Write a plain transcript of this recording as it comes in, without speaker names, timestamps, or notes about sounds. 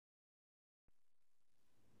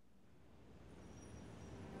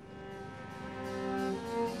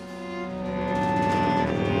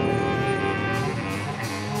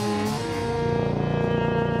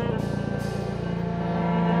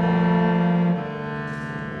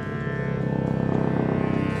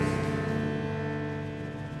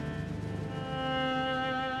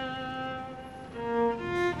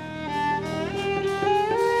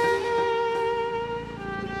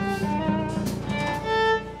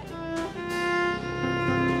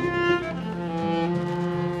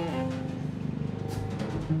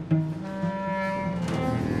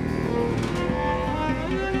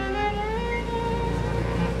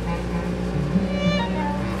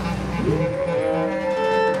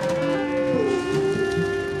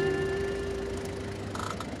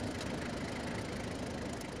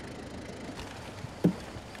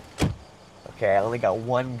only got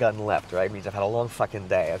one gun left, right? It means I've had a long fucking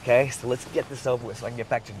day, okay? So let's get this over with so I can get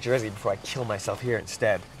back to Jersey before I kill myself here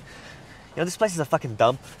instead. You know, this place is a fucking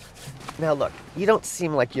dump. Now look, you don't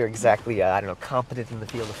seem like you're exactly, I don't know, competent in the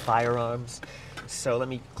field of firearms. So let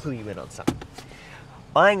me clue you in on something.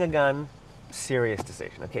 Buying a gun, serious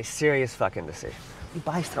decision, okay? Serious fucking decision. You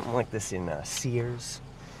buy something like this in Sears,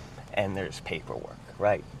 and there's paperwork,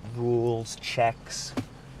 right? Rules, checks.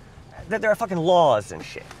 There are fucking laws and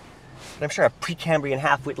shit. And I'm sure a Precambrian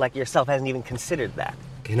halfwit like yourself hasn't even considered that.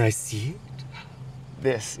 Can I see it?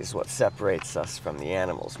 This is what separates us from the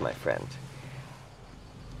animals, my friend.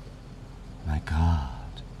 My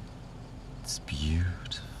God, it's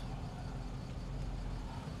beautiful.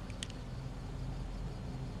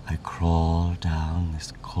 I crawled down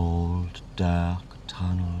this cold, dark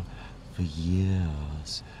tunnel for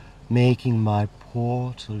years, making my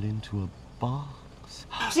portal into a box.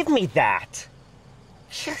 Give me that!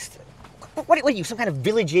 Just, what are you, some kind of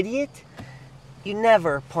village idiot? You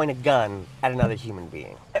never point a gun at another human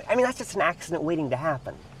being. I mean, that's just an accident waiting to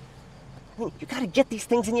happen. I mean, you gotta get these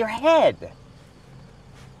things in your head. Do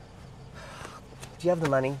you have the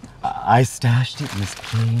money? I stashed it in this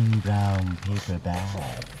plain brown paper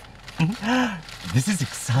bag. This is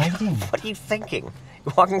exciting. What are you thinking?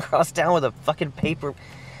 You're walking across town with a fucking paper...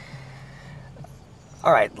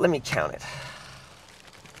 All right, let me count it.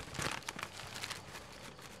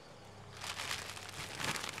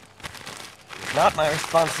 It's not my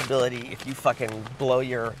responsibility if you fucking blow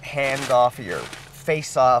your hand off or your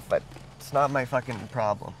face off, but it's not my fucking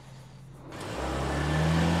problem.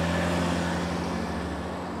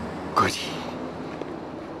 Goody.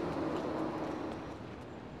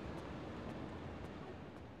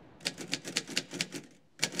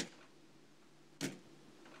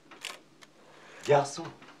 Garçon,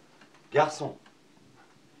 garçon,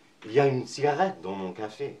 il y a une cigarette dans mon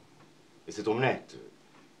café. Et cette omelette,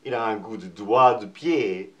 il a un goût de doigt de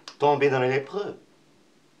pied tombé dans les lépreux.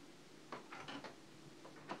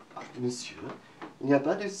 Ah, monsieur, il n'y a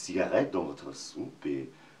pas de cigarette dans votre soupe et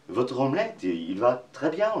votre omelette, il va très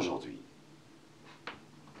bien aujourd'hui.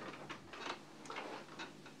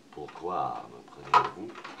 Pourquoi me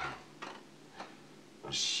prenez-vous?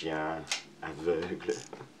 Un chien aveugle.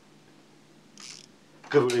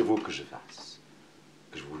 Que voulez-vous que je fasse?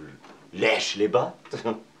 Que je vous lèche les bottes?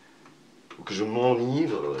 Ou que je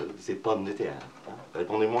m'enivre ces pommes de terre? Hein?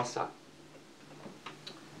 Répondez-moi ça.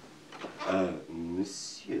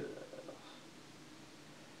 Monsieur,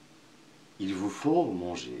 il vous faut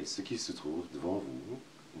manger ce qui se trouve devant vous,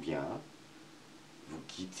 ou bien vous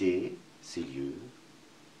quittez ces lieux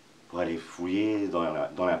pour aller fouiller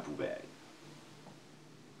dans la poubelle.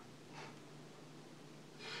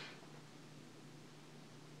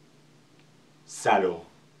 Salaud!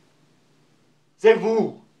 C'est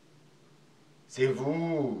vous! C'est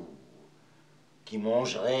vous qui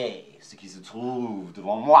mangerez ce qui se trouve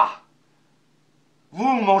devant moi. Vous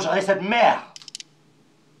mangerez cette merde.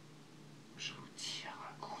 Je vous tire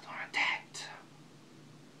un coup dans la tête.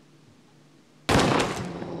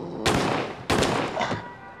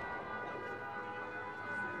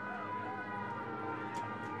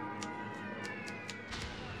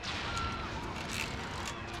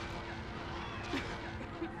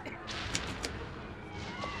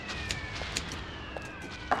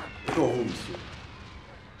 Pour vous, monsieur.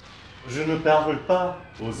 Je ne parle pas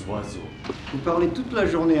aux oiseaux. Vous parlez toute la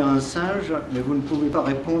journée à un singe, mais vous ne pouvez pas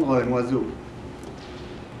répondre à un oiseau.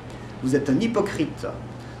 Vous êtes un hypocrite,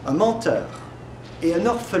 un menteur et un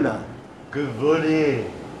orphelin. Que voler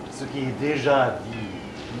ce qui est déjà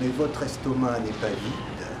dit. Mais votre estomac n'est pas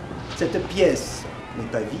vide. Cette pièce n'est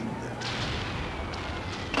pas vide.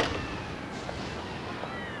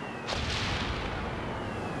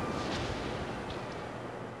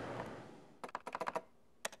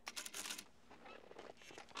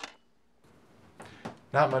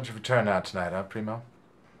 Not much of a turnout tonight, huh, Primo?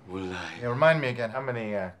 Well, Yeah, remind me again, how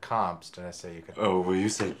many comps did I say you could... Oh, well, you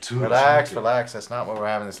said two. Relax, relax. That's not what we're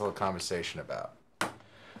having this little conversation about.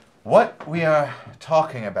 What we are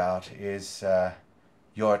talking about is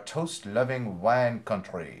your toast-loving wine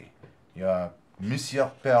country, your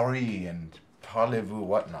Monsieur Paris and parlez-vous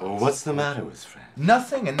whatnot. Oh, what's the matter with Fred?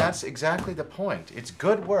 Nothing, and that's exactly the point. It's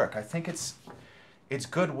good work. I think it's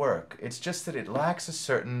good work. It's just that it lacks a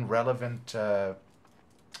certain relevant, how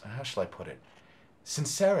shall I put it,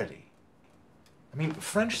 sincerity. I mean,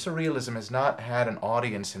 French surrealism has not had an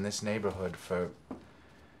audience in this neighborhood for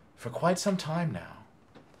quite some time now.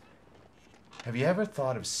 Have you ever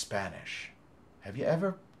thought of Spanish? Have you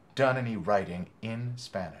ever done any writing in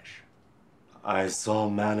Spanish? I saw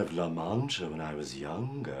Man of La Mancha when I was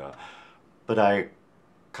younger, but I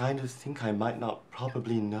kind of think I might not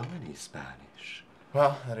probably know any Spanish.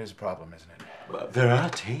 Well, that is a problem, isn't it? But there are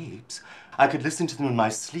tapes. I could listen to them in my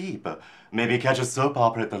sleep. Maybe catch a soap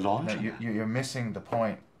opera at the laundry. No, you're missing the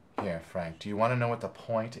point here, Frank. Do you want to know what the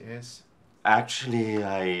point is? Actually,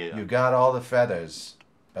 You got all the feathers,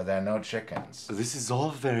 but there are no chickens. This is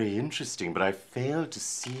all very interesting, but I fail to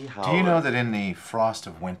see how... Do you know that in the frost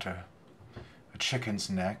of winter, a chicken's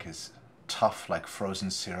neck is tough like frozen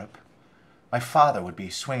syrup? My father would be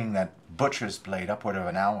swinging that butcher's blade upward of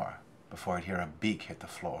an hour before he'd hear a beak hit the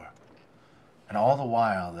floor. And all the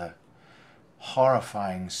while, the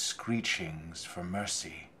horrifying screechings for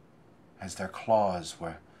mercy as their claws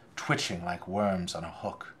were twitching like worms on a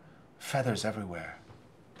hook, feathers everywhere,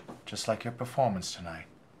 just like your performance tonight.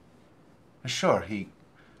 Sure, he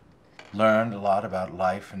learned a lot about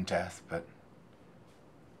life and death, but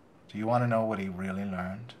do you want to know what he really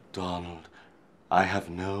learned? Donald, I have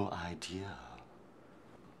no idea.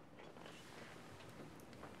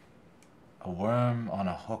 A worm on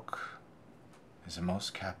a hook is a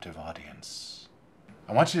most captive audience.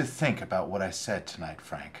 I want you to think about what I said tonight,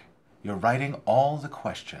 Frank. You're writing all the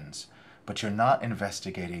questions, but you're not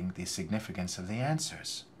investigating the significance of the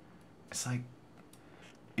answers. It's like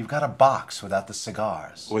you've got a box without the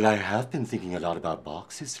cigars. Well, I have been thinking a lot about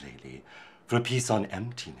boxes lately, for a piece on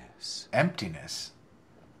emptiness. Emptiness?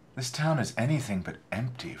 This town is anything but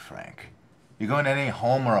empty, Frank. You go into any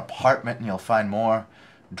home or apartment and you'll find more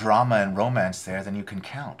drama and romance there than you can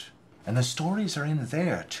count. And the stories are in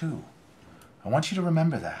there, too. I want you to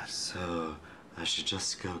remember that. So, I should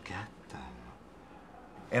just go get them.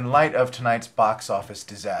 In light of tonight's box office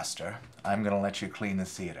disaster, I'm going to let you clean the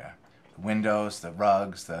theater. The windows, the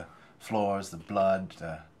rugs, the floors, the blood,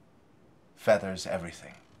 the feathers,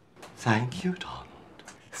 everything. Thank you, Donald.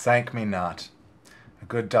 Thank me not. A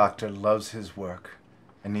good doctor loves his work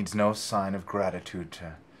and needs no sign of gratitude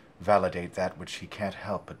to validate that which he can't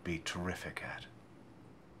help but be terrific at.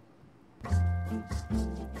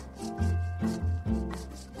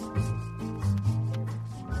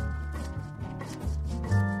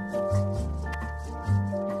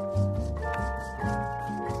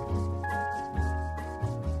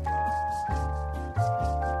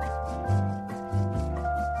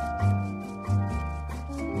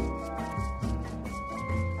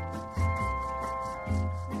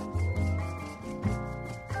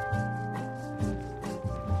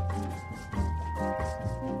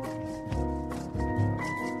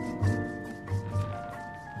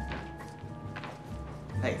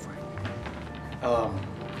 Hey, Frank.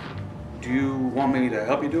 Do you want me to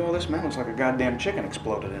help you do all this, man? Looks like a goddamn chicken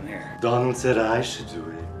exploded in here. Donald said I should do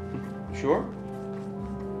it. Sure?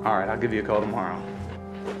 All right, I'll give you a call tomorrow.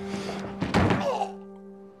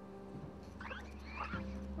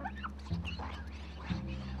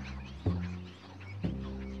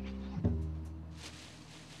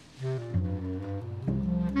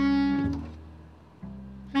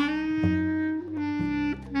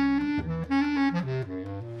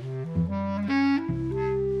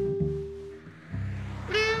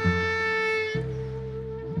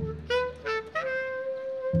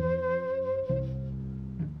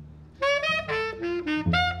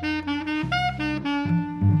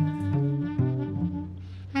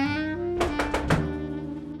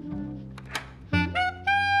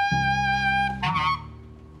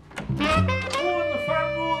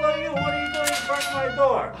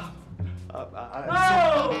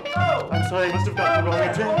 I'm sorry, I must have got the wrong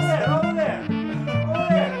address. Over there.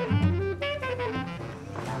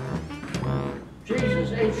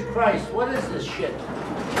 Jesus H. Christ, what is this shit?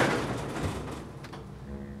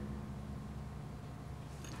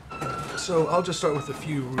 So I'll just start with a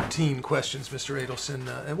few routine questions, Mr. Adelson.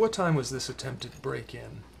 At what time was this attempted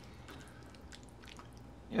break-in?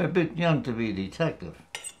 You're a bit young to be a detective.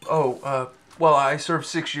 Well, I served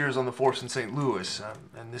 6 years on the force in St. Louis,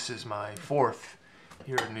 and this is my 4th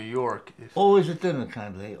here in New York. Always at dinner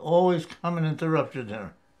time. They always come and interrupt your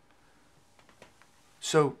dinner.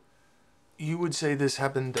 So, you would say this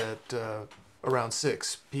happened at around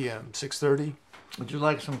 6 p.m., 6:30? Would you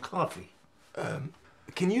like some coffee?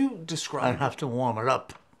 Can you describe... I'd have to warm it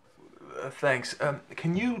up. Thanks.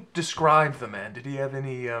 Can you describe the man? Did he have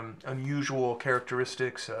any unusual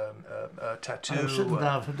characteristics? Tattoo? I was sitting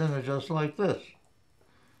down for dinner just like this.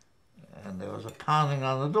 And there was a pounding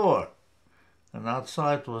on the door. And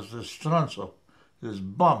outside was this stronzo, this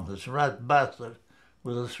bum, this rat bastard,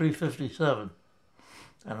 with a .357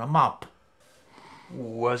 and a mop.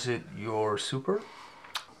 Was it your super?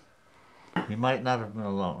 He might not have been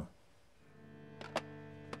alone.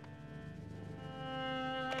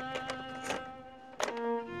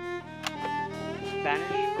 Spanish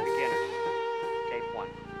for beginners. Tape 1.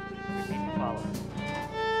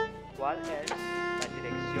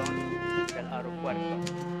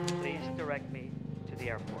 direct me to the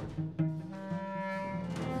airport.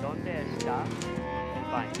 ¿Dónde está el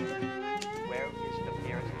baño? Where is the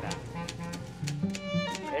nearest bathroom?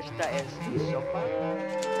 ¿Esta es mi sopa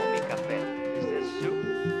o mi café? Is this soup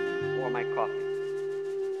or my coffee?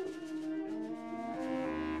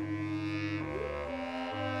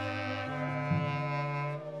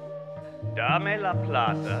 Dame la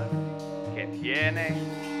plata que tiene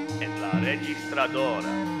en la registradora.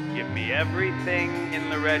 Give me everything in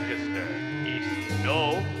the register. Y si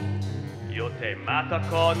no, yo te mato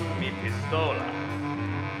con mi pistola.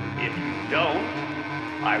 If you don't,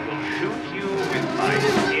 I will shoot you with my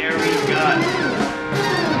scary gun.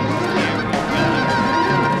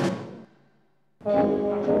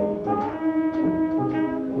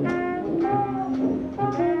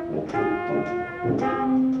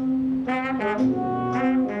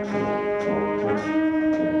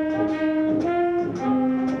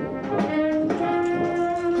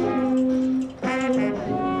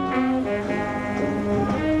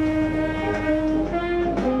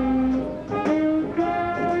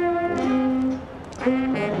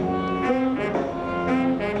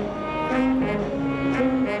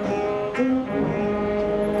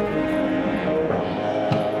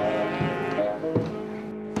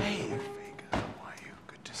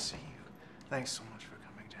 Thanks so much for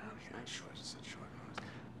coming down here. Sure, it's such short notice.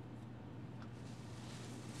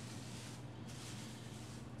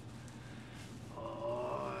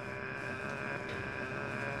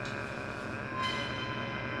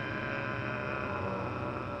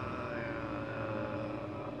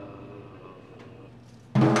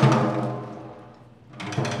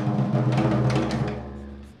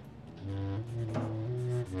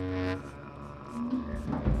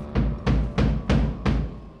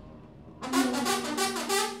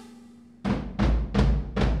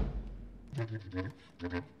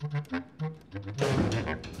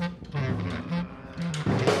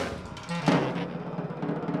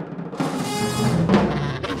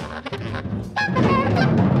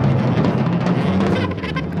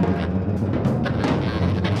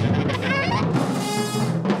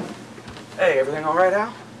 Hey, everything all right,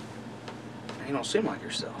 Al? You don't seem like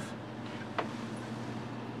yourself.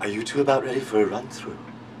 Are you two about ready for a run-through?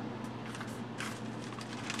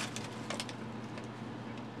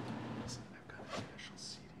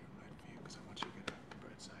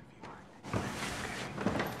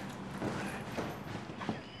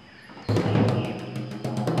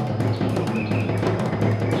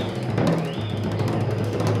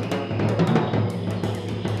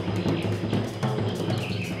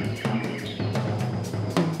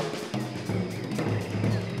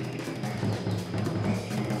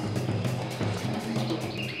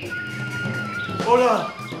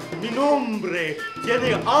 Hola, mi nombre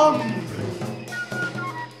tiene hambre.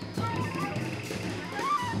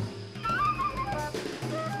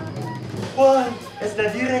 ¿Cuál es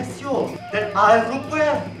la dirección del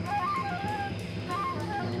aeropuerto?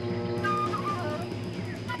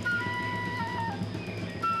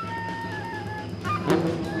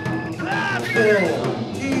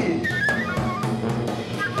 Sí.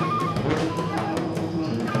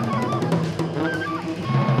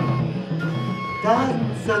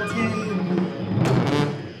 Danzatin.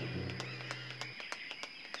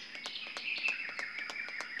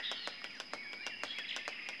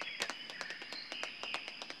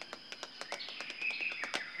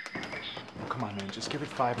 Come on, man, just give it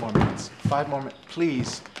 5 more minutes. 5 more minutes,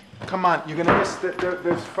 please. Come on, you're gonna miss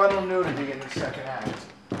there's frontal nudity in the second act.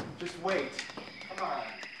 Just wait. Come on.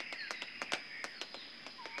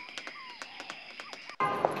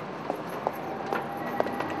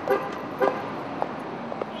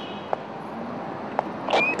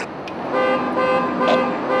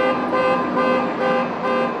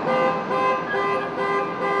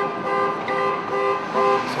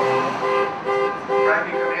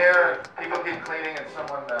 Frankie, come here. People keep cleaning and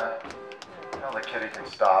someone, tell the kitty can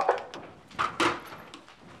stop.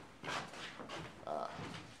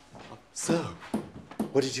 So,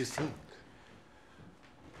 what did you think?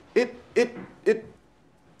 It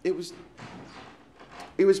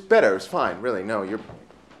was better. It was fine, really. No,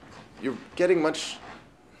 you're getting much.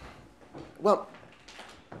 Well,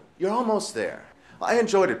 you're almost there. I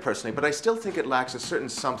enjoyed it personally, but I still think it lacks a certain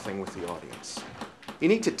something with the audience. You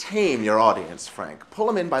need to tame your audience, Frank. Pull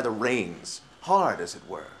them in by the reins, hard as it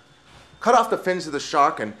were. Cut off the fins of the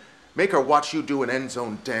shark and make her watch you do an end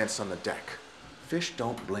zone dance on the deck. Fish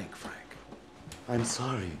don't blink, Frank. I'm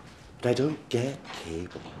sorry, but I don't get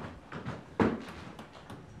cable. Well,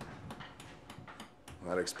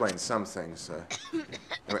 that explains some things.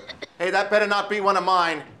 Hey, that better not be one of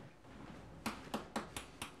mine.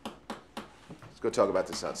 go talk about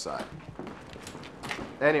this outside.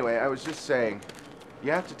 Anyway, I was just saying,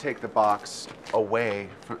 you have to take the box away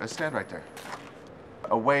from... stand right there.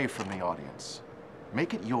 Away from the audience.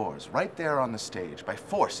 Make it yours, right there on the stage, by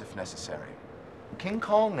force if necessary. King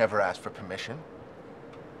Kong never asked for permission.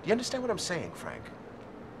 Do you understand what I'm saying, Frank?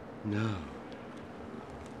 No.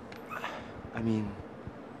 I mean,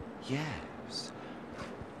 yes.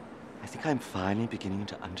 I think I'm finally beginning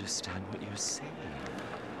to understand what you're saying.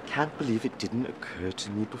 Can't believe it didn't occur to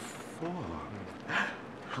me before.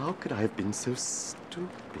 How could I have been so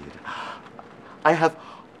stupid? I have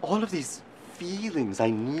all of these feelings I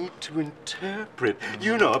need to interpret.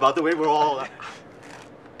 You know, about the way we're all...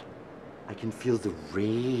 I can feel the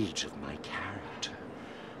rage of my character.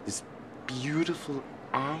 This beautiful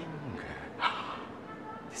anger.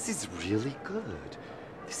 This is really good.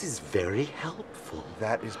 This is very helpful.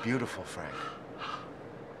 That is beautiful, Frank.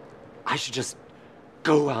 I should just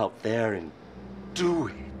go out there and do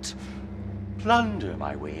it. Plunder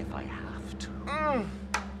my way if I have to.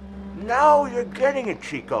 Now you're getting it,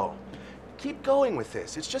 Chico. Keep going with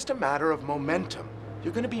this. It's just a matter of momentum.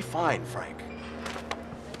 You're gonna be fine, Frank.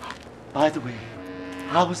 By the way,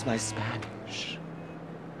 how was my Spanish?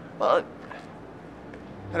 Well, it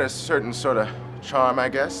had a certain sort of charm, I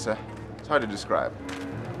guess. It's hard to describe.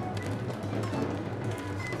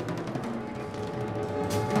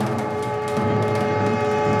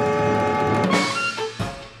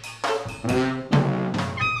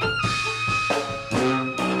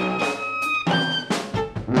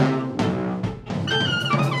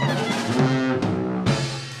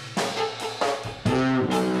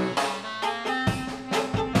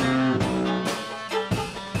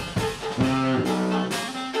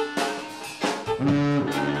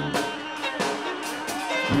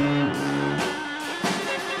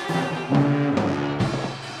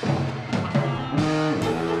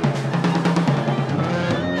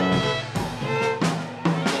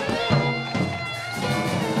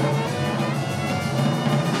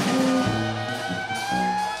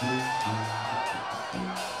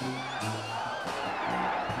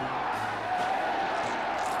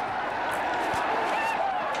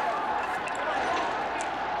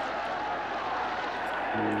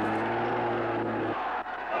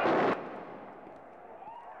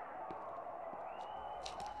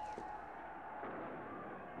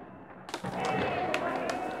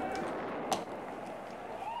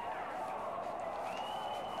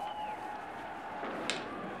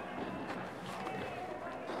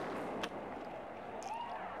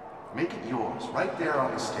 Make it yours, right there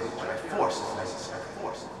on the stage, by force if necessary.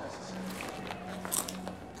 Force if necessary.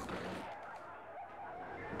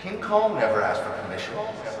 King Kong never asked for permission. King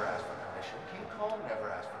Kong never asked for permission. King Kong never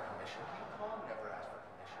asked for permission. King Kong never asked for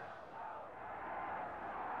permission.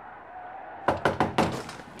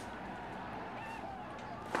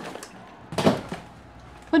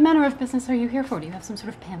 What manner of business are you here for? Do you have some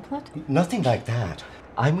sort of pamphlet? Nothing like that.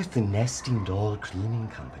 I'm with the Nesting Doll Cleaning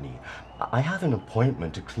Company. I have an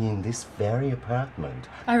appointment to clean this very apartment.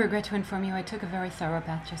 I regret to inform you I took a very thorough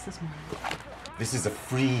bath just this morning. This is a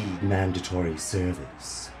free mandatory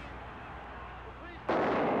service.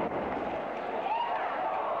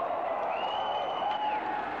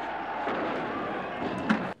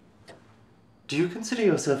 Do you consider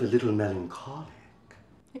yourself a little melancholic?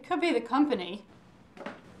 It could be the company.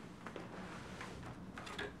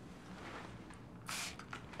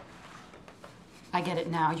 I get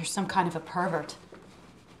it now. You're some kind of a pervert.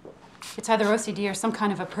 It's either OCD or some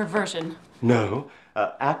kind of a perversion. No,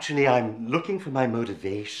 actually, I'm looking for my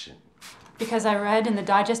motivation. Because I read in the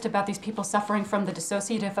digest about these people suffering from the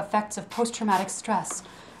dissociative effects of post-traumatic stress.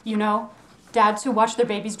 You know, dads who watch their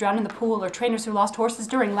babies drown in the pool or trainers who lost horses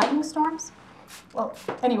during lightning storms. Well,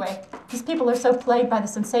 anyway, these people are so plagued by the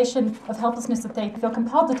sensation of helplessness that they feel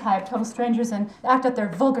compelled to tie up total strangers and act out their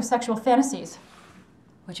vulgar sexual fantasies.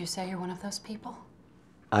 Would you say you're one of those people?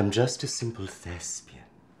 I'm just a simple thespian.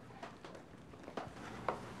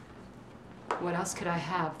 What else could I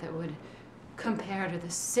have that would compare to the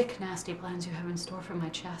sick, nasty plans you have in store for my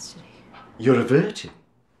chastity? You're a virgin.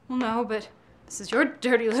 Well, no, but this is your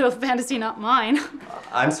dirty little fantasy, not mine.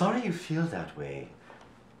 I'm sorry you feel that way.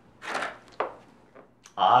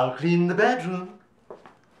 I'll clean the bedroom.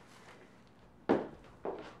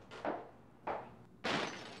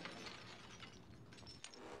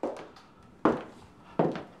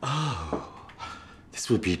 This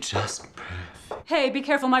would be just perfect. Hey, be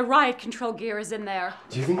careful, my riot control gear is in there.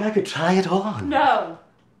 Do you think I could try it on? No.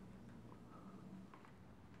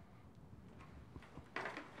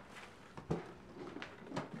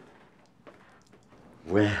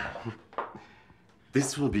 Well,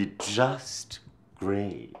 this will be just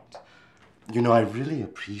great. You know, I really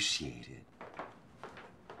appreciate it.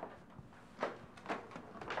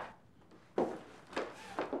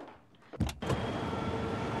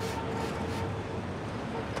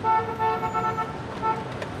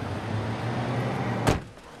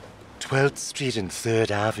 Twelfth Street and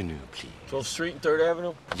 3rd Avenue, please. 12th Street and 3rd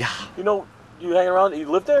Avenue? Yeah. You know, you hang around, you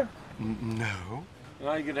live there? No.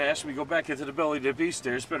 Now you're gonna ask me to go back into the belly dip east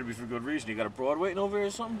there. It's better be for good reason. You got a broad waiting over here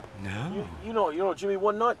or something? No. You know Jimmy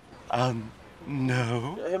One Nut?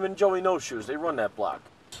 No. Him and Joey No Shoes, they run that block.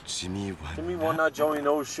 Jimmy One Nut, Joey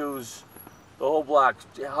No Shoes, the whole block.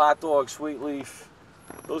 Hot Dog, Sweet Leaf.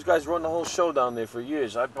 Those guys run the whole show down there for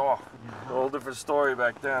years. A whole different story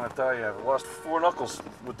back then, I tell you. I lost 4 knuckles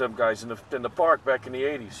with them guys in the park back in the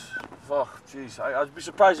 80s. Oh, jeez. I'd be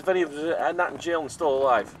surprised if any of them are not in jail and still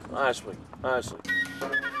alive. Honestly.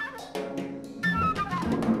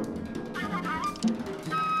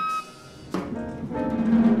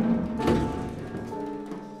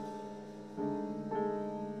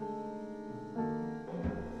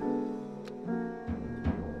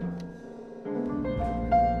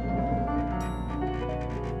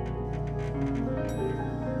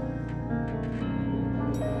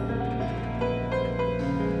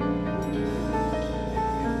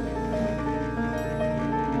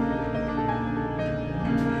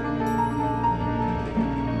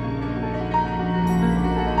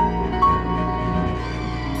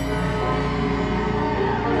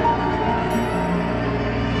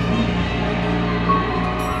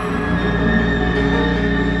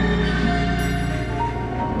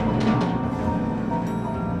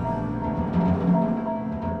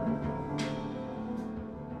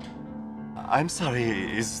 I'm sorry,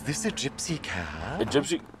 is this a gypsy cab? A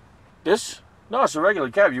gypsy? This? No, it's a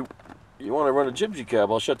regular cab. You want to run a gypsy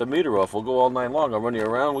cab, I'll shut the meter off. We'll go all night long. I'll run you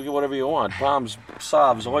around. We'll get whatever you want. Bombs,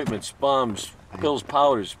 salves, ointments, bombs, pills,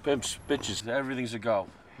 powders, pimps, bitches. Everything's a go.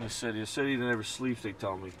 In the city that never sleeps, they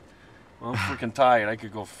tell me. Well, I'm freaking tired. I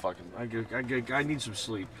could go fucking... I need some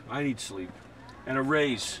sleep. I need sleep. And a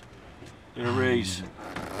raise.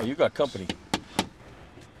 Oh, you got company.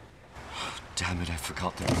 Damn it, I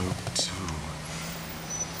forgot the rope, too.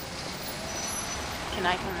 Can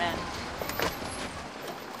I come in?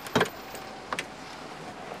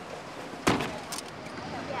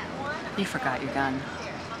 You forgot your gun.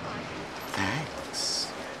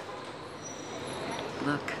 Thanks.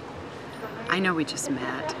 Look, I know we just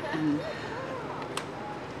met, and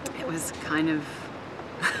it was kind of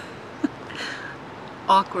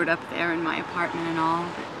awkward up there in my apartment and all,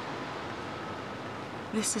 but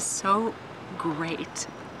this is so great.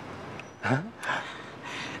 Huh?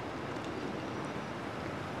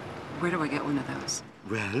 Where do I get one of those?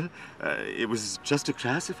 Well, it was just a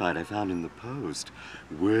classified I found in the post.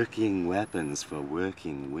 Working weapons for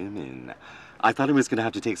working women. I thought I was going to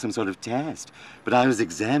have to take some sort of test, but I was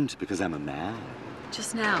exempt because I'm a man.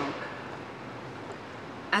 Just now,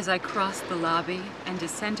 as I crossed the lobby and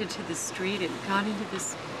descended to the street and got into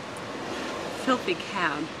this filthy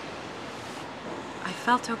cab, I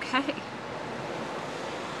felt okay.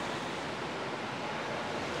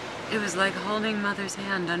 It was like holding Mother's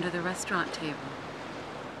hand under the restaurant table.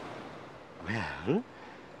 Well,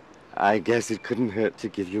 I guess it couldn't hurt to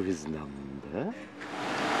give you his number.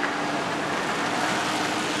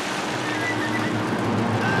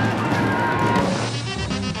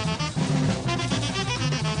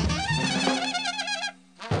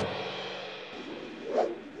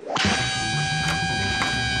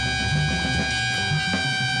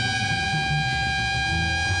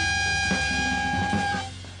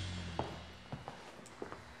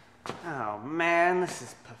 Oh, man, this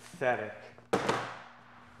is pathetic.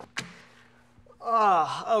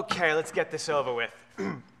 Oh, okay, let's get this over with.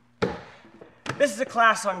 This is a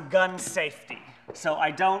class on gun safety, so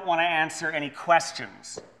I don't want to answer any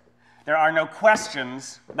questions. There are no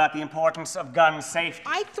questions about the importance of gun safety.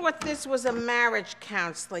 I thought this was a marriage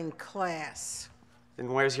counseling class.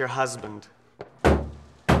 Then where's your husband?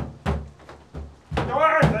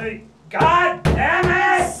 Dorothy! God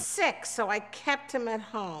damn it! Sick, so I kept him at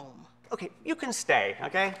home. Okay, you can stay,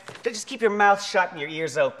 okay? Just keep your mouth shut and your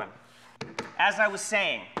ears open. As I was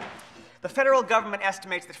saying, the federal government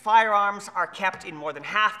estimates that firearms are kept in more than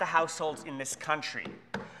half the households in this country.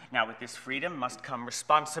 Now, with this freedom must come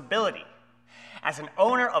responsibility. As an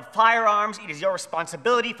owner of firearms, it is your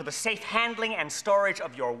responsibility for the safe handling and storage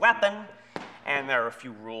of your weapon, and there are a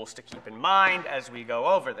few rules to keep in mind as we go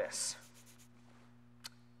over this.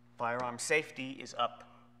 Firearm safety is up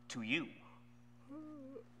to you.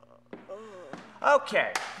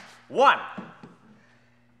 Okay, 1.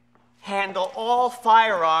 Handle all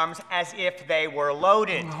firearms as if they were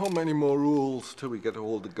loaded. How many more rules till we get to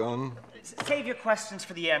hold the gun? Save your questions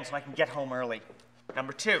for the end so I can get home early.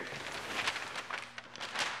 Number 2.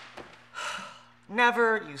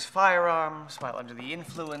 Never use firearms while under the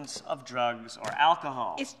influence of drugs or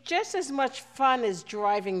alcohol. It's just as much fun as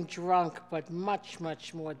driving drunk, but much,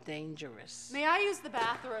 much more dangerous. May I use the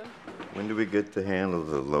bathroom? When do we get to handle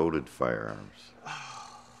the loaded firearms?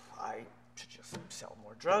 I should just sell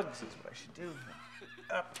more drugs is what I should do.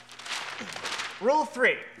 Rule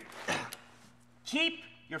 3. Keep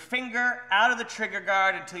your finger out of the trigger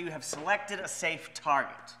guard until you have selected a safe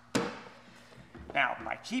target. Now,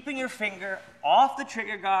 by keeping your finger off the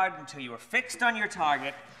trigger guard until you are fixed on your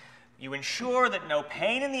target, you ensure that no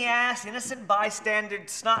pain in the ass, innocent bystander,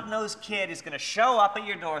 snot-nosed kid is going to show up at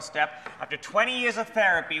your doorstep after 20 years of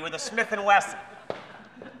therapy with a Smith & Wesson.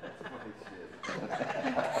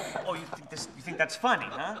 Oh, you think that's funny,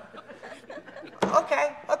 huh?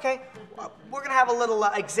 Okay. We're going to have a little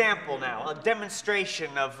example now, a demonstration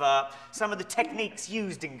of some of the techniques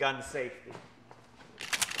used in gun safety.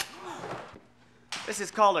 This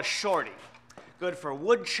is called a shorty. Good for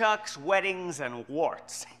woodchucks, weddings, and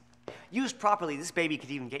warts. Used properly, this baby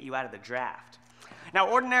could even get you out of the draft.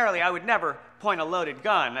 Now, ordinarily, I would never point a loaded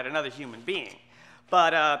gun at another human being.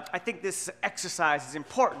 But I think this exercise is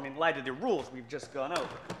important in light of the rules we've just gone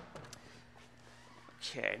over.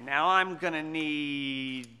 Okay, now I'm gonna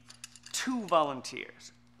need 2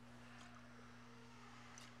 volunteers.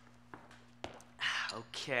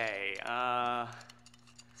 Okay,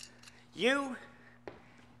 you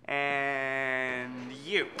and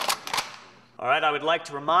you. All right, I would like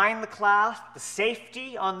to remind the class the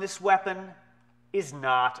safety on this weapon is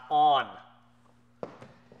not on.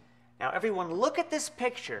 Now, everyone look at this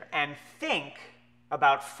picture and think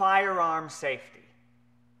about firearm safety.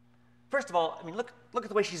 First of all, I mean, look at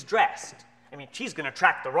the way she's dressed. I mean, she's going to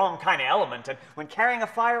attract the wrong kind of element, and when carrying a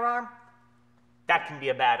firearm, that can be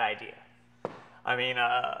a bad idea. I mean,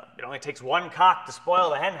 it only takes 1 cock to spoil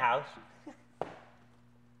the hen house.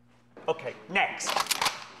 Okay, next.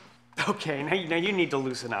 Okay, now you need to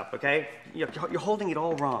loosen up, okay? You're holding it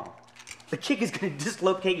all wrong. The kick is going to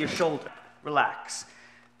dislocate your shoulder. Relax.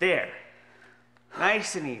 There.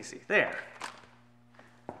 Nice and easy. There.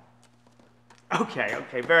 Okay,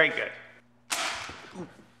 very good.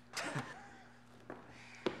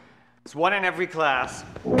 It's 1 in every class.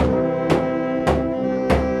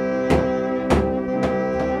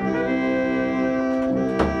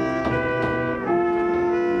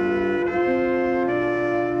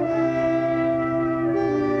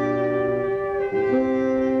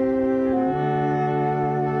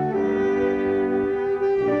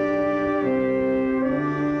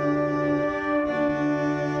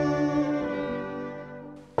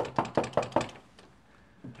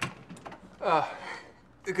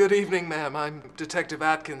 Good evening, ma'am. I'm Detective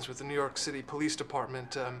Atkins with the New York City Police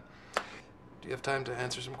Department. Do you have time to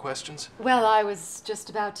answer some questions? Well, I was just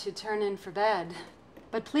about to turn in for bed.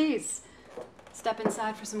 But please, step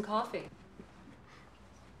inside for some coffee.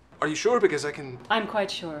 Are you sure? Because I can... I'm quite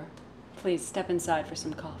sure. Please, step inside for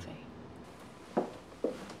some coffee.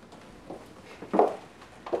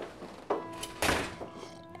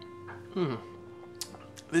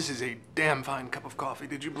 This is a damn fine cup of coffee.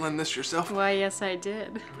 Did you blend this yourself? Why, yes, I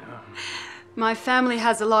did. My family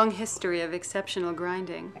has a long history of exceptional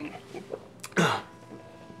grinding.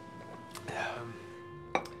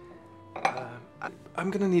 I'm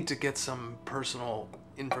gonna need to get some personal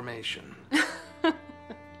information.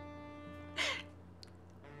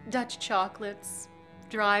 Dutch chocolates,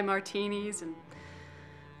 dry martinis, and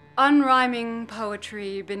unrhyming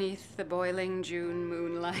poetry beneath the boiling June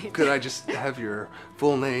moonlight. Could I just have your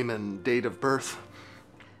full name and date of birth?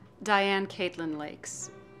 Diane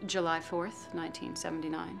Lakes, July 4th,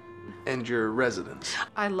 1979. And your residence?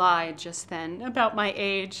 I lied just then about my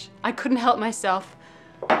age. I couldn't help myself.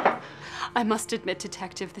 I must admit,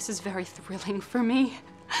 Detective, this is very thrilling for me.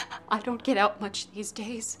 I don't get out much these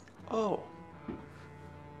days. Oh.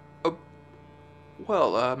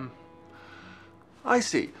 Well, I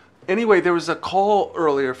see. Anyway, there was a call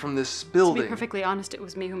earlier from this building. To be perfectly honest, it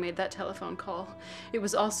was me who made that telephone call. It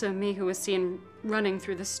was also me who was seen running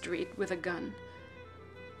through the street with a gun.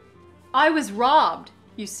 I was robbed,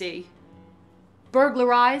 you see.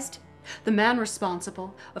 Burglarized. The man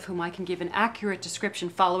responsible, of whom I can give an accurate description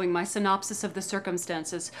following my synopsis of the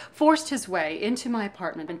circumstances, forced his way into my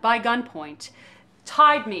apartment and by gunpoint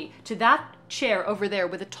tied me to that chair over there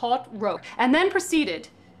with a taut rope, and then proceeded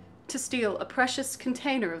to steal a precious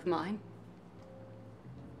container of mine.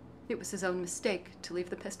 It was his own mistake to leave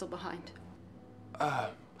the pistol behind.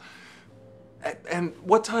 And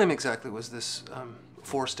what time exactly was this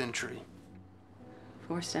forced entry?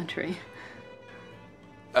 Forced entry?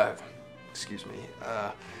 Excuse me.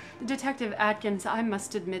 Detective Atkins, I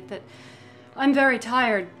must admit that I'm very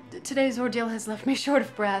tired. Today's ordeal has left me short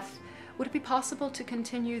of breath. Would it be possible to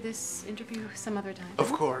continue this interview some other time?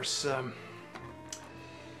 Of course.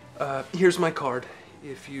 Here's my card.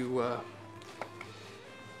 If you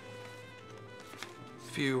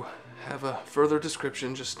have a further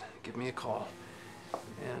description, just give me a call.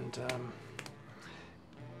 And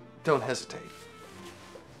don't hesitate.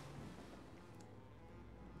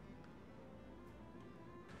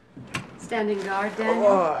 Standing guard,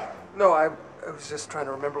 Daniel? No, I was just trying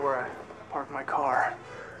to remember where I parked my car.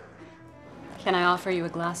 Can I offer you a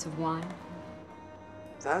glass of wine?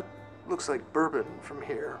 That looks like bourbon from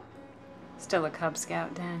here. Still a Cub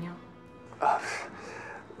Scout, Daniel?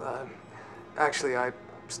 Actually, I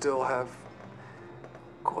still have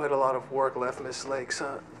quite a lot of work left, Miss Lakes.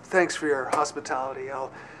 Thanks for your hospitality.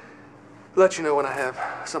 I'll let you know when I have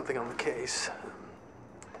something on the case.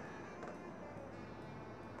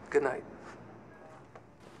 Good night.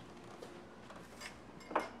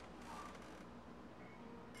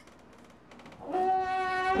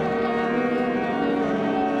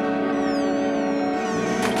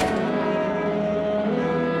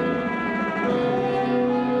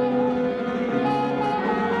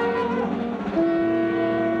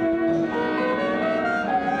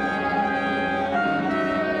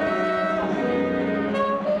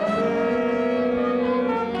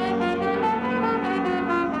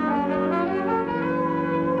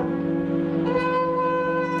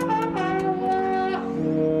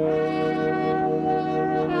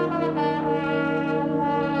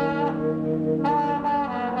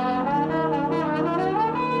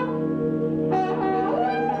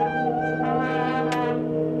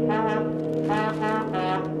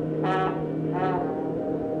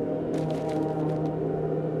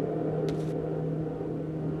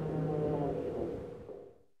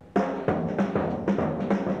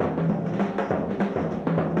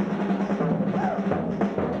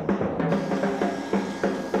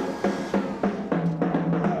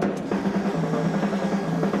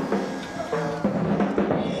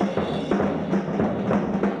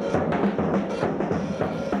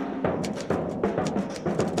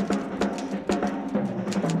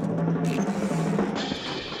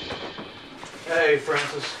 Hey,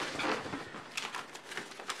 Francis.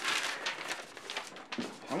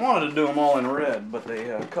 I wanted to do them all in red, but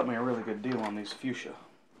they cut me a really good deal on these fuchsia.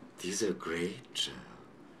 These are great, Joe.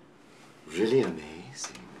 Really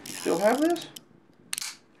amazing. You still have this?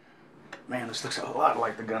 Man, this looks a lot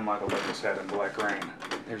like the gun Michael Douglas had in Black Rain.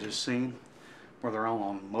 There's this scene where they're all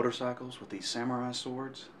on motorcycles with these samurai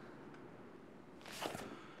swords.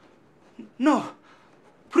 No!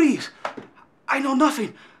 Please! I know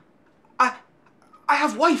nothing! I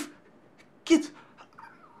have wife, kids.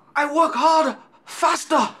 I work hard,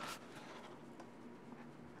 faster.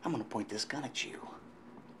 I'm gonna point this gun at you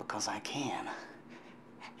because I can.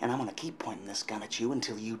 And I'm gonna keep pointing this gun at you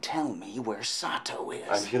until you tell me where Sato is.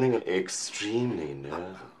 I'm feeling extremely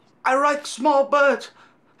nervous. I like small birds.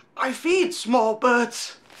 I feed small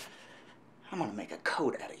birds. I'm gonna make a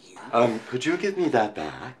coat out of you. Could you give me that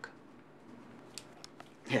back?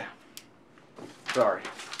 Yeah. Sorry.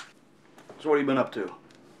 So what have you been up to?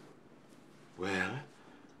 Well,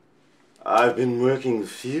 I've been working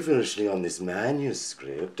feverishly on this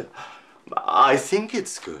manuscript. I think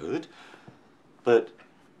it's good, but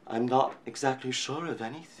I'm not exactly sure of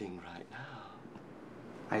anything right now.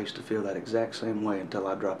 I used to feel that exact same way until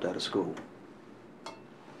I dropped out of school.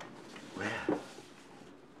 Well,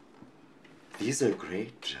 these are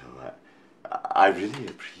great, Joe. I really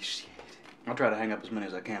appreciate it. I'll try to hang up as many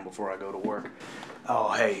as I can before I go to work.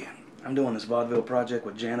 Oh, hey, I'm doing this vaudeville project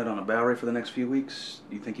with Janet on a Bauer for the next few weeks.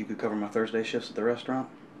 Do you think you could cover my Thursday shifts at the restaurant?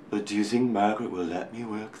 But do you think Margaret will let me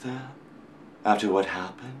work there? After what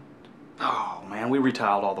happened? Oh, man, we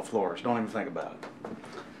retiled all the floors. Don't even think about it.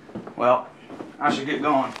 Well, I should get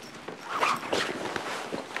going.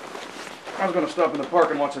 I was going to stop in the park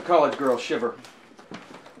and watch the college girls shiver.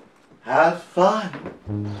 Have fun.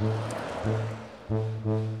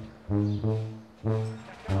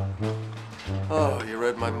 Oh, you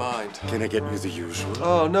read my mind. Can I get you the usual?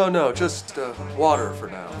 Oh, no, just water for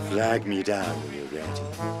now. Flag me down when you're ready.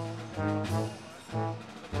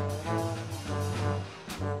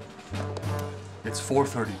 It's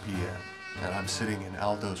 4:30 p.m., and I'm sitting in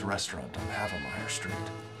Aldo's restaurant on Havemeyer Street.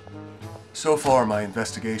 So far, my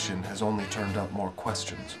investigation has only turned up more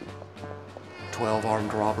questions. 12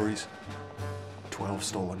 armed robberies, 12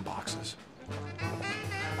 stolen boxes.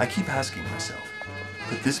 I keep asking myself,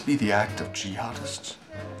 could this be the act of jihadists?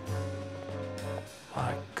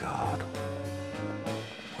 My God,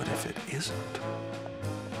 what if it isn't?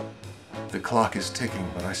 The clock is ticking,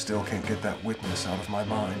 but I still can't get that witness out of my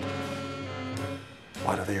mind.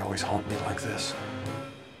 Why do they always haunt me like this?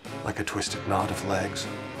 Like a twisted knot of legs,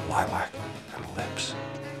 lilac, and lips.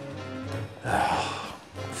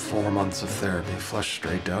 4 months of therapy flushed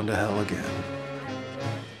straight down to hell again.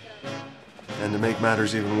 And to make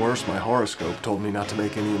matters even worse, my horoscope told me not to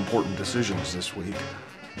make any important decisions this week.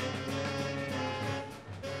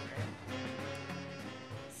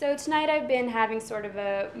 So tonight I've been having sort of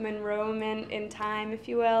a Monroe moment in time, if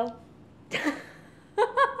you will.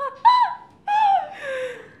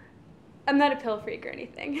 I'm not a pill freak or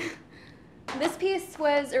anything. This piece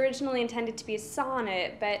was originally intended to be a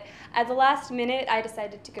sonnet, but at the last minute I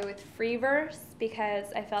decided to go with free verse because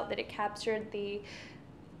I felt that it captured the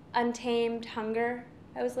untamed hunger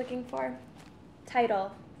I was looking for.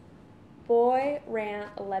 Title: Boy Ran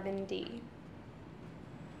 11D.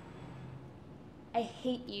 I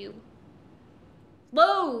hate you.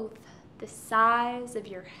 Loathe the size of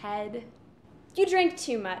your head. You drink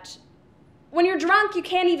too much. When you're drunk, you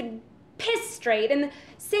can't even piss straight, and the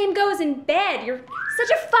same goes in bed. You're such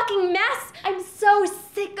a fucking mess. I'm so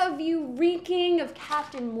sick of you reeking of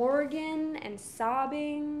Captain Morgan and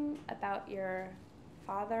sobbing about your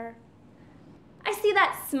father. I see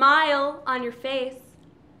that smile on your face.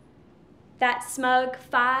 That smug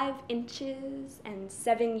 5 inches and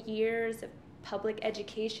 7 years of public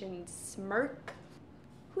education smirk.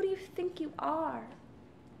 Who do you think you are?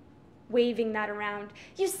 Waving that around.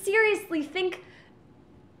 You seriously think...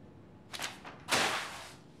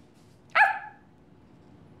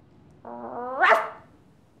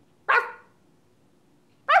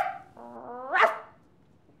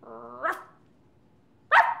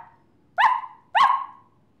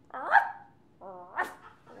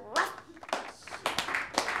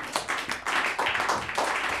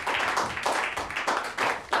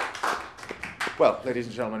 Well, ladies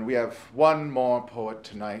and gentlemen, we have one more poet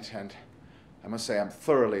tonight, and I must say I'm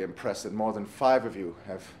thoroughly impressed that more than 5 of you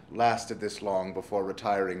have lasted this long before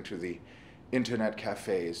retiring to the internet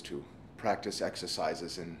cafes to practice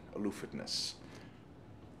exercises in aloofness.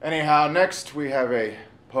 Anyhow, next we have a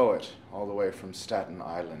poet all the way from Staten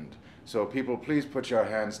Island. So people, please put your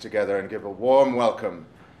hands together and give a warm welcome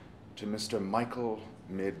to Mr. Michael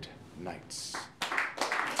Midnights.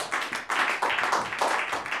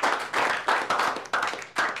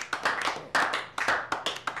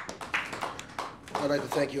 I'd like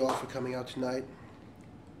to thank you all for coming out tonight.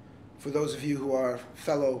 For those of you who are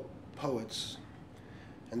fellow poets,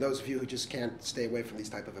 and those of you who just can't stay away from these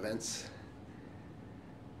type of events,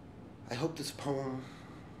 I hope this poem,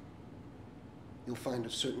 you'll find a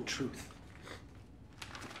certain truth.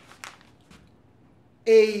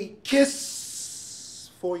 A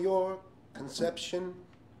kiss for your conception.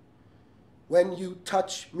 When you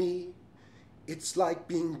touch me, it's like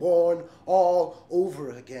being born all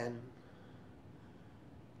over again.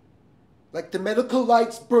 Like the medical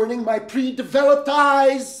lights burning my pre-developed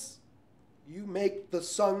eyes, you make the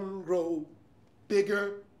sun grow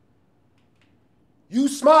bigger. You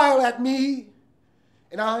smile at me,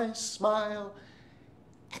 and I smile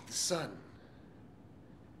at the sun.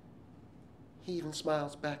 He even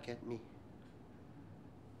smiles back at me.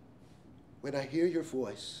 When I hear your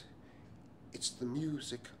voice, it's the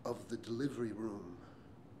music of the delivery room.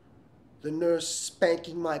 The nurse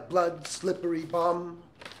spanking my blood-slippery bum.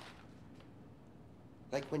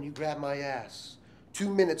 Like when you grab my ass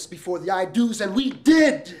 2 minutes before the I do's, and we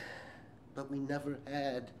did, but we never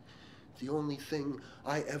had. The only thing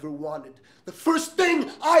I ever wanted, the first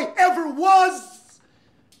thing I ever was,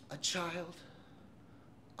 a child,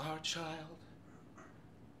 our child.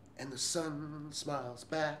 And the sun smiles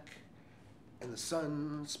back, and the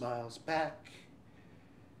sun smiles back.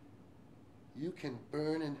 You can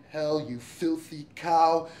burn in hell, you filthy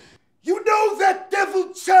cow. You know that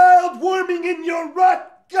devil child worming in your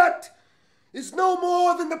rot gut is no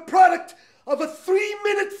more than the product of a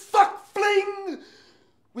 3-minute fuck fling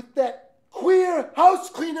with that queer house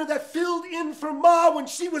cleaner that filled in for Ma when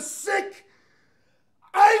she was sick.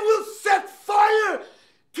 I will set fire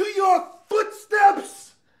to your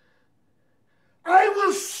footsteps. I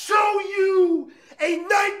will show you a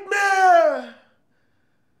nightmare.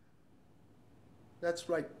 That's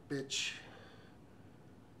right, bitch.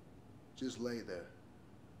 Just lay there.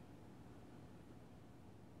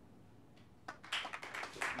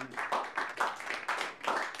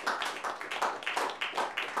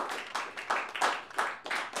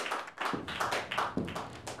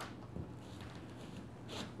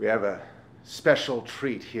 We have a special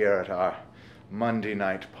treat here at our Monday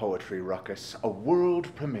night poetry ruckus, a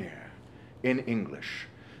world premiere in English.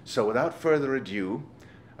 So without further ado,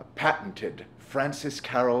 a patented Francis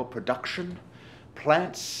Carroll production,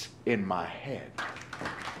 Plants in My Head.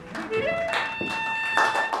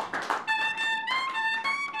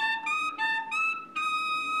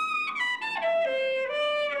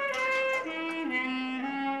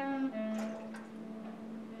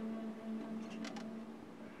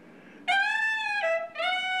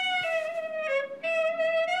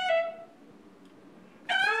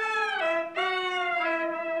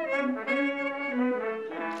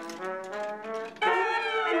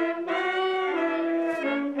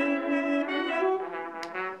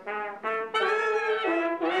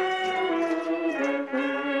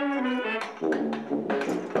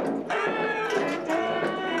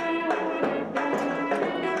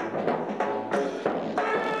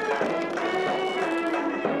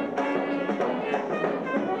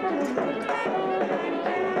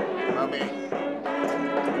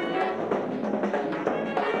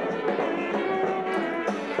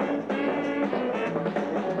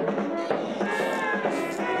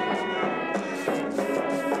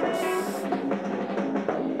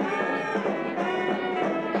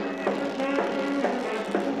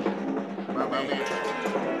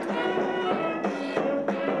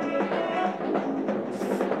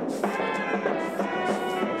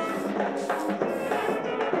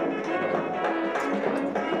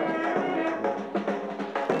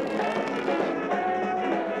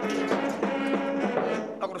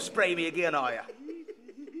 Spray me again, are you?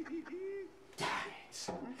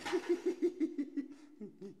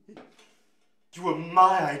 You were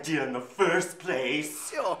my idea in the first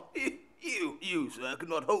place. Sure. You, sir, could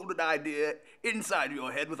not hold an idea inside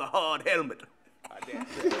your head with a hard helmet. I dare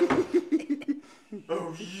say.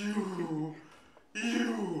 Oh,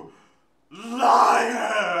 you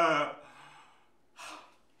liar!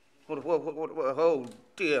 What, oh,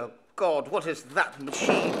 dear God, what is that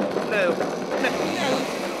machine? No.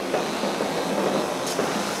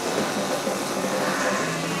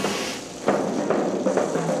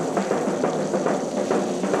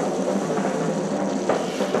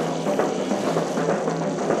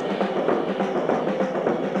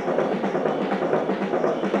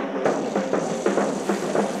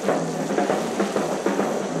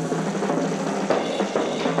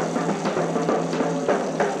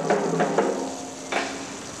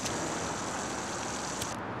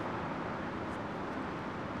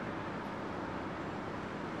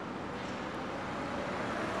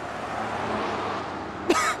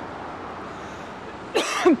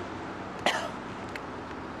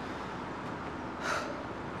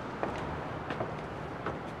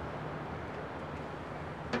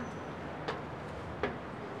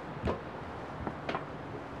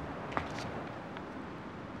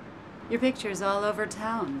 Your picture's all over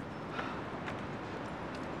town.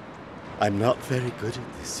 I'm not very good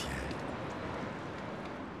at this yet.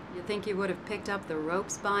 You think you would have picked up the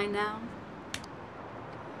ropes by now?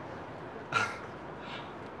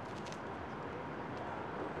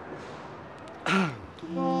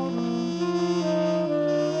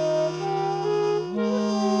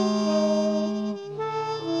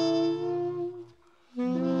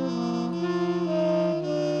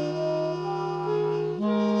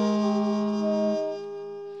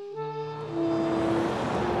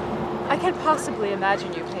 I can't possibly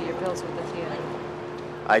imagine you pay your bills with the theater.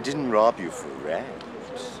 I didn't rob you for rent.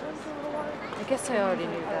 I guess I already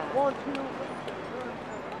knew that.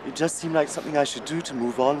 It just seemed like something I should do to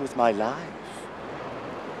move on with my life.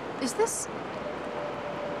 Is this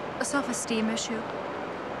a self-esteem issue?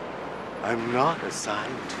 I'm not a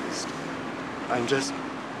scientist. I'm just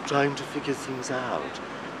trying to figure things out.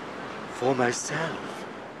 For myself,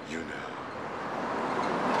 you know.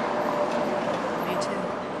 Me too.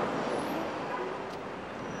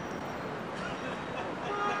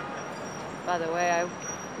 By the way, I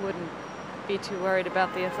wouldn't be too worried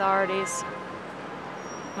about the authorities.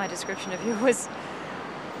 My description of you was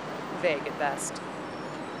vague at best.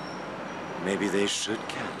 Maybe they should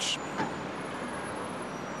catch me.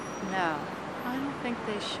 No, I don't think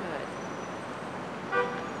they should.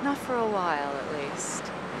 Not for a while, at least.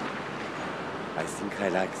 I think I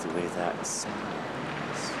like the way that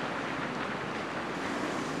sounds.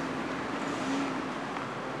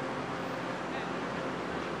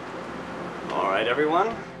 All right,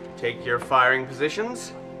 everyone, take your firing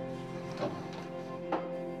positions.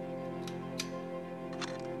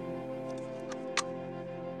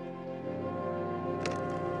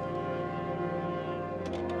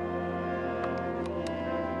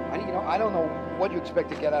 I don't know what you expect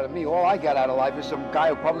to get out of me. All I got out of life is some guy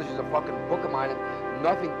who publishes a fucking book of mine and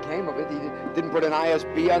nothing came of it. He didn't put an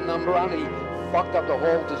ISBN number on it. He fucked up the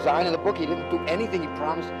whole design of the book. He didn't do anything he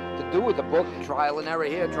promised to do with the book. Trial and error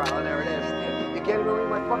here, trial and error there. You can't even read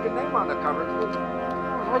my fucking name on the cover.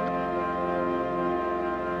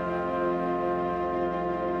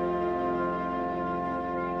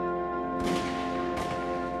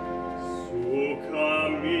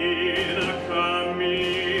 Cammina,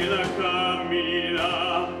 cammina, cammina,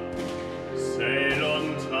 sei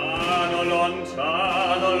lontano,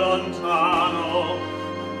 lontano, lontano,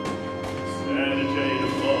 serge il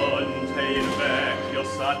monte il vecchio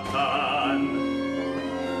Satan,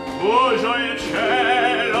 buio il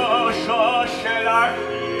cielo, sciosce la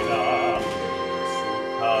china, su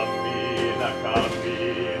cammina,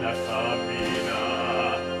 cammina, cammina.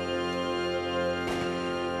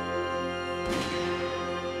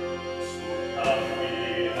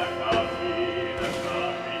 Cammina, cammina,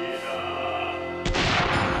 cammina.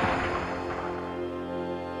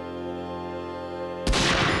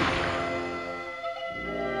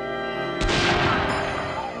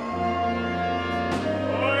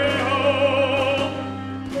 Oi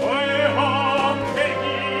ho, che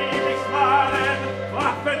gli sparen,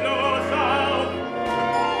 waffenlosa.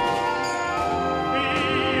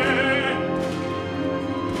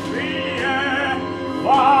 Wie,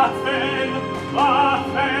 Waffen,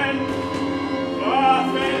 Waffen,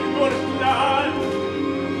 Waffen durchs Land.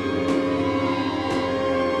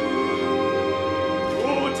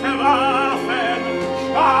 Gute Waffen,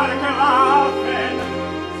 starke Waffen,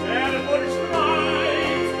 Serb und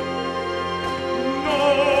Streit.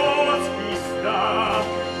 Not ist da.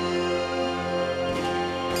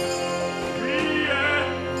 Frie,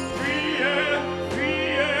 frie, frie.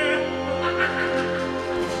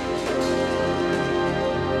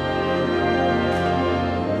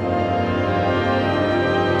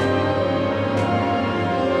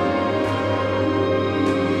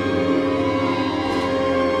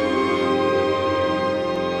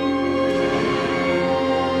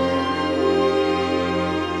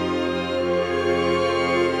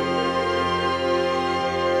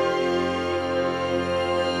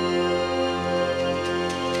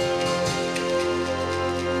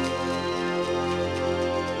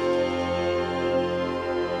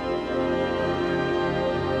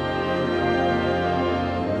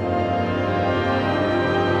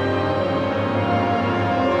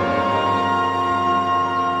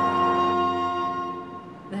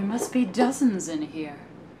 There must be dozens in here.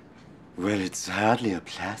 Well, it's hardly a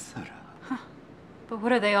plethora. But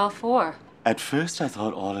what are they all for? At first, I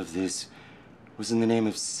thought all of this was in the name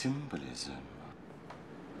of symbolism.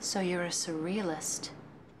 So you're a surrealist.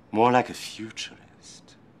 More like a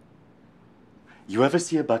futurist. You ever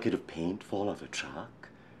see a bucket of paint fall off a truck?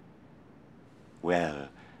 Well,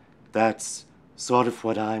 that's sort of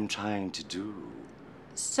what I'm trying to do.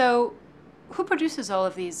 So, who produces all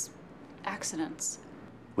of these accidents?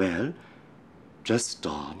 Well, just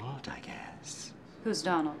Donald, I guess. Who's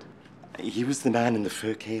Donald? He was the man in the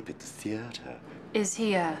fur cape at the theater. Is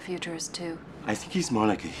he a futurist too? I think he's more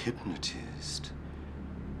like a hypnotist.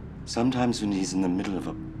 Sometimes when he's in the middle of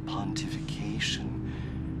a pontification,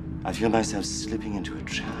 I feel myself slipping into a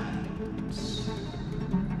trance.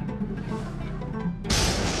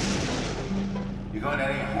 You go to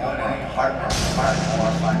any home, any apartment,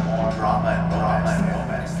 find more drama and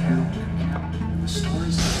romance. The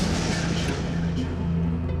stories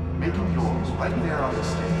make it yours right there on the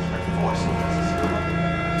stage, right force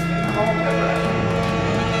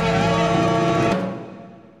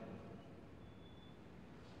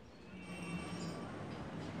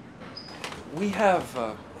We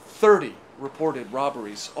have 30 reported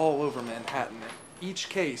robberies all over Manhattan. In each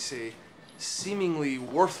case, a seemingly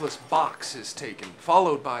worthless box is taken,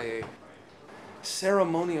 followed by a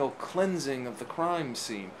ceremonial cleansing of the crime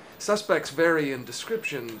scene. Suspects vary in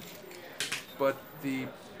description, but the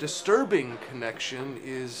disturbing connection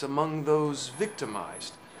is among those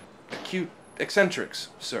victimized. Acute eccentrics,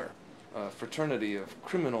 sir. A fraternity of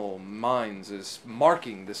criminal minds is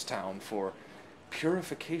marking this town for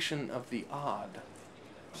purification of the odd.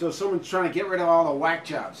 So someone's trying to get rid of all the whack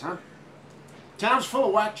jobs, huh? Town's full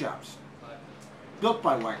of whack jobs. Built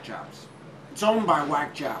by whack jobs. It's owned by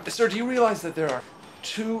whack jobs. Sir, do you realize that there are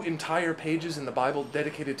 2 entire pages in the Bible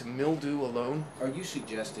dedicated to mildew alone? Are you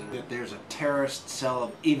suggesting that there's a terrorist cell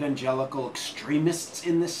of evangelical extremists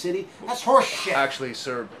in this city? That's horse shit. Actually,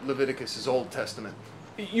 sir, Leviticus is Old Testament.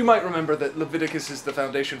 You might remember that Leviticus is the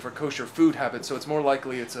foundation for kosher food habits, so it's more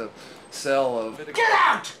likely it's a cell of... Get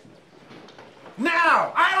out!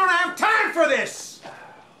 Now! I don't have time for this!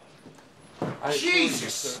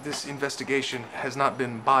 Jesus! Sir, this investigation has not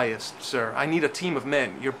been biased, sir. I need a team of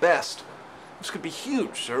men, your best. This could be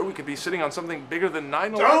huge, sir. We could be sitting on something bigger than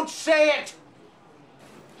 9/11. Don't say it!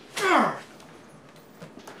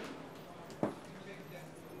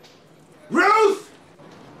 Ruth!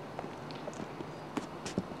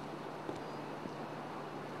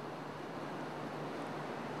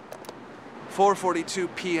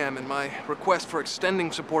 4:42 p.m. and my request for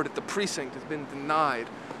extending support at the precinct has been denied.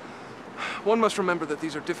 One must remember that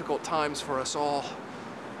these are difficult times for us all.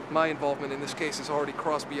 My involvement in this case has already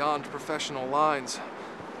crossed beyond professional lines.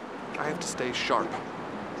 I have to stay sharp.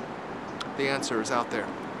 The answer is out there,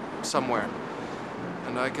 somewhere.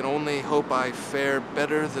 And I can only hope I fare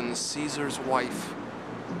better than Caesar's wife.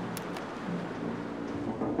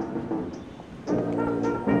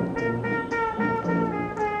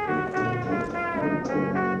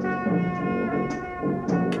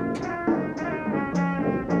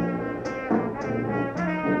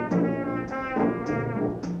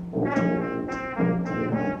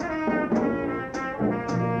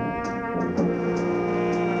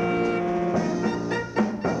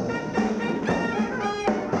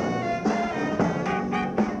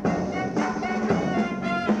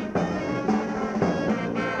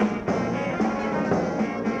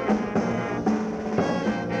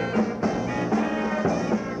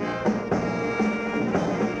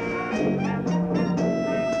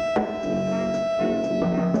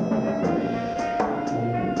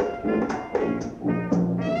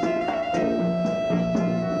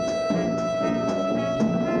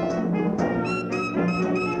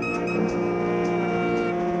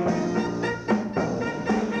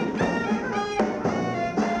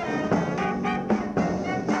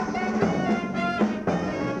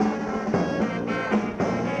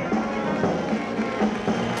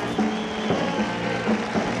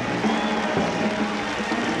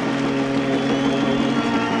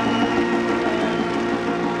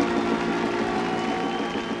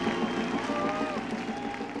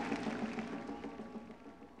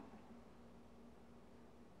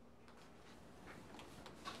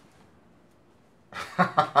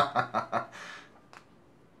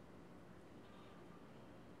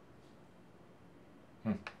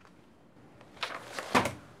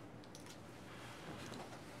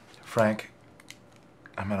 Frank,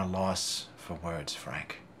 I'm at a loss for words,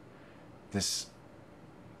 Frank. This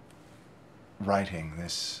writing,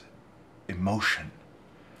 this emotion,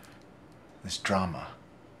 this drama,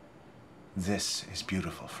 this is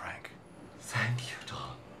beautiful, Frank. Thank you,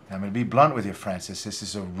 Don. I'm going to be blunt with you, Francis. This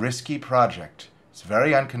is a risky project. It's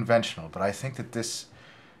very unconventional, but I think that this...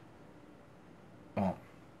 Well,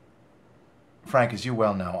 Frank, as you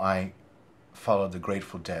well know, I followed the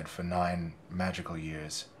Grateful Dead for 9 magical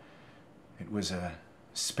years. It was a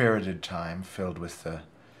spirited time filled with the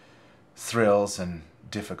thrills and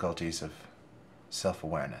difficulties of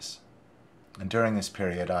self-awareness. And during this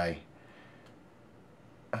period, I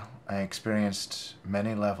experienced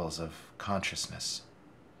many levels of consciousness,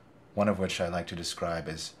 one of which I like to describe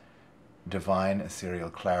as divine ethereal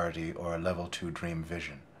clarity or a level 2 dream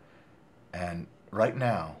vision. And right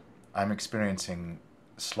now, I'm experiencing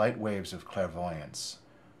slight waves of clairvoyance,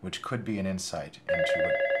 which could be an insight into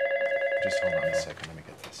what... Just hold on a second, let me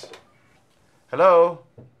get this. Hello?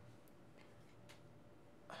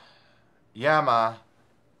 Yeah, Ma.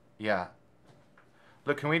 Yeah.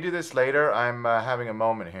 Look, can we do this later? I'm having a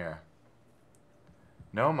moment here.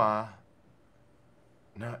 No, Ma.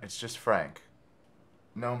 No, it's just Frank.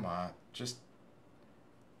 No, Ma.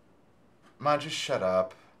 Ma, just shut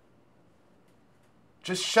up.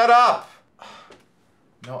 Just shut up!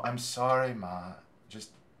 No, I'm sorry, Ma.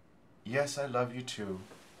 Yes, I love you too.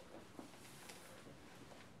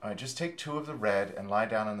 All right, just take 2 of the red and lie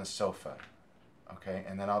down on the sofa. Okay,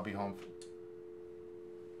 and then I'll be home.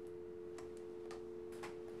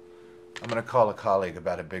 I'm gonna call a colleague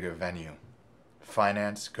about a bigger venue.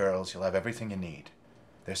 Finance, girls, you'll have everything you need.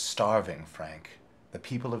 They're starving, Frank. The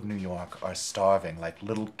people of New York are starving like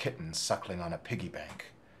little kittens suckling on a piggy bank.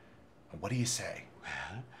 What do you say?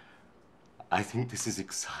 Well, I think this is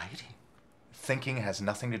exciting. Thinking has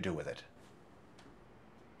nothing to do with it.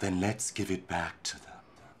 Then let's give it back to them.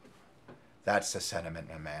 That's the sentiment,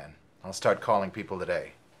 my man. I'll start calling people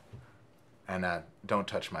today. And don't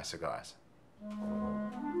touch my cigars.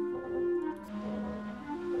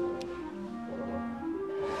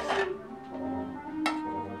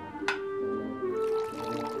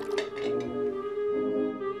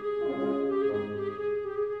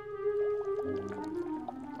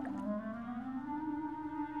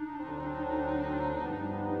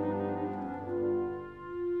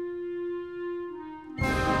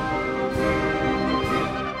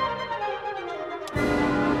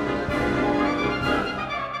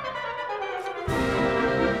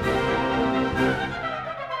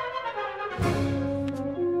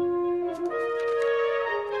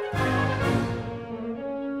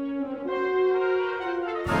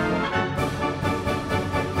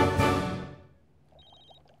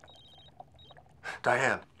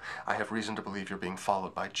 Diane, I have reason to believe you're being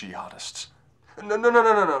followed by jihadists.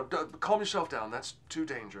 No. Calm yourself down. That's too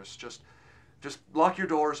dangerous. Just lock your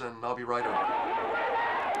doors and I'll be right over.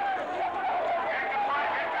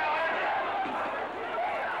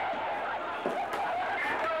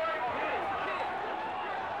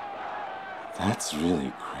 That's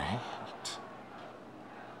really great.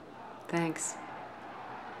 Thanks.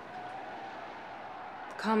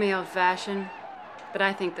 Call me old-fashioned, but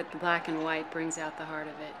I think that the black and white brings out the heart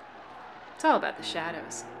of it. It's all about the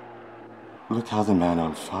shadows. Look how the man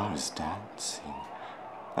on fire is dancing.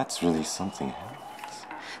 That's really something else.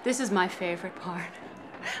 This is my favorite part.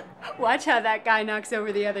 Watch how that guy knocks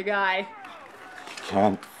over the other guy.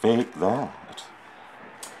 Can't fake that.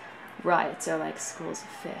 Riots are like schools of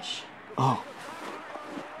fish. Oh.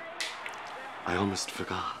 I almost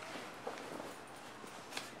forgot.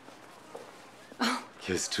 Oh.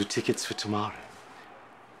 Here's 2 tickets for tomorrow.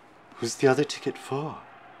 Who's the other ticket for?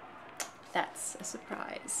 That's a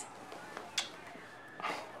surprise.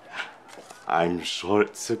 I'm sure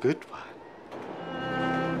it's a good one.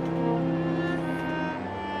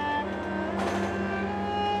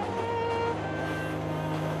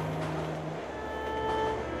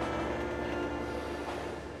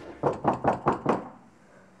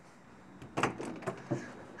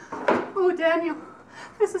 Oh, Daniel,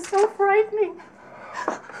 this is so frightening.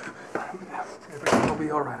 Everything will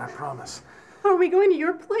be all right, I promise. Are we going to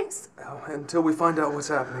your place? Until we find out what's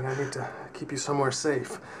happening, I need to keep you somewhere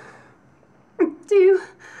safe. Do you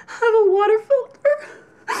have a water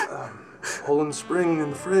filter? Poland Spring in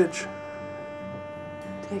the fridge.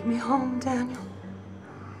 Take me home, Daniel.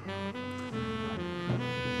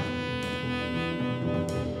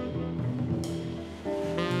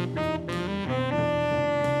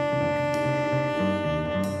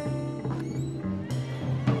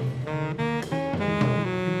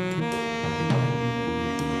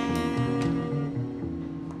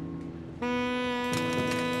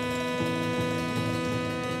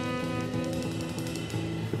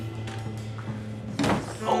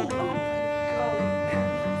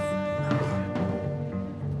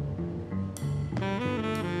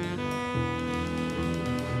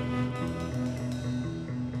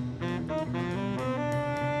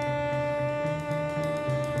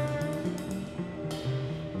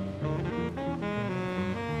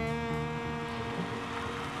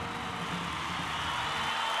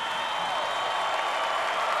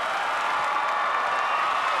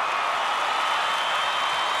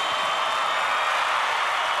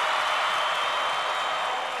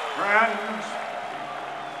 Friends,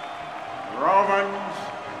 Romans,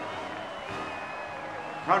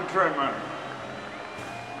 countrymen,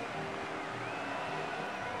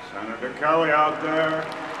 Senator Kelly out there,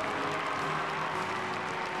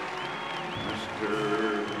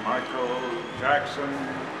 Mr. Michael Jackson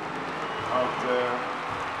out there,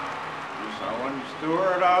 Miss Ellen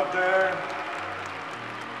Stewart out there,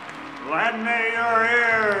 lend me your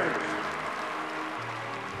ears.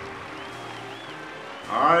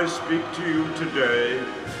 I speak to you today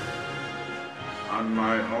on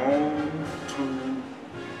my own 2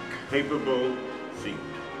 capable feet,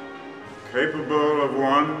 capable of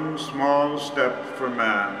 1 small step for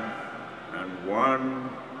man and 1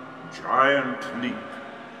 giant leap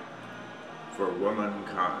for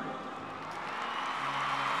womankind.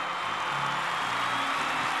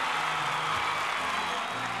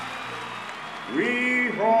 We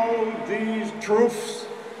hold these truths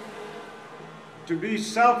to be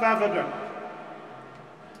self-evident,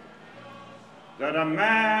 that a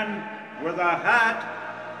man with a hat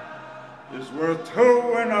is worth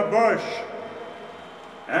 2 in a bush,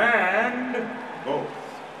 and both.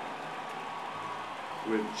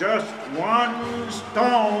 With just 1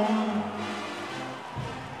 stone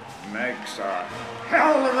makes a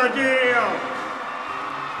hell of a deal.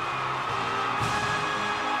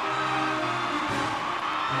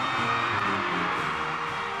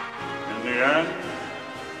 In the end,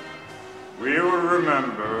 we will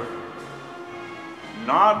remember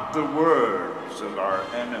not the words of our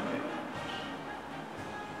enemies,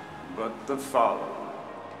 but the following.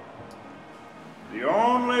 The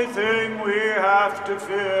only thing we have to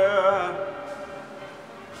fear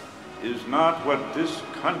is not what this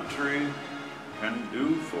country can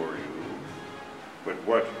do for you, but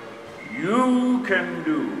what you can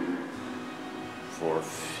do for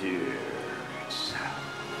fear itself.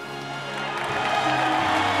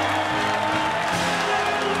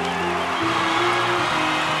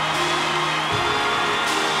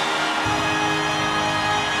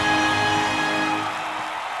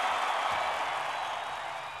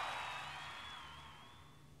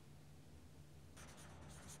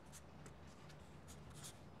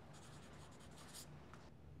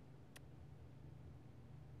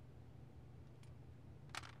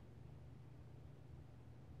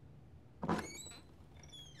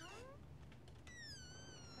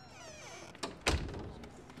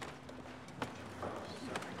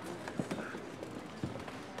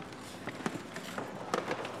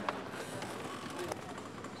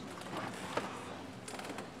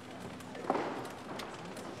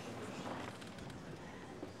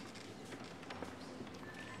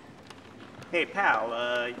 Hey,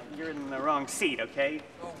 pal, you're in the wrong seat, okay?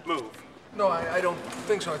 Move. No, I don't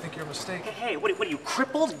think so. I think you're mistaken. Hey, what are you,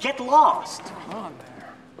 crippled? Get lost. Come on there.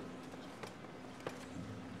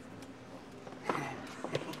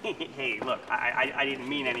 Hey, look, I didn't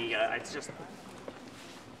mean any, it's just...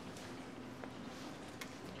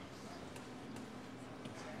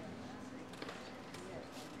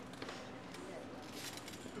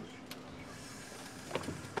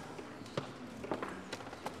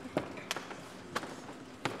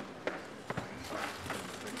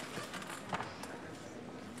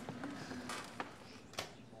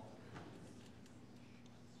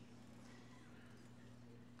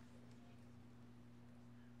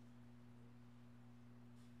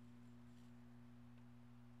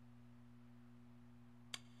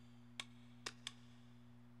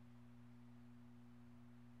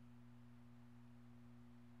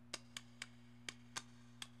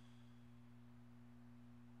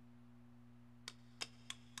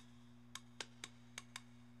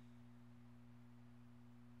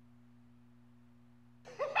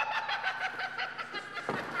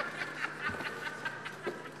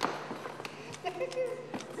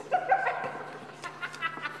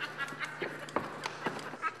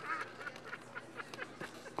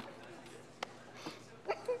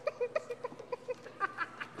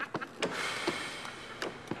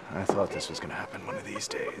 I thought this was gonna happen one of these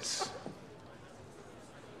days.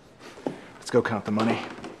 Let's go count the money.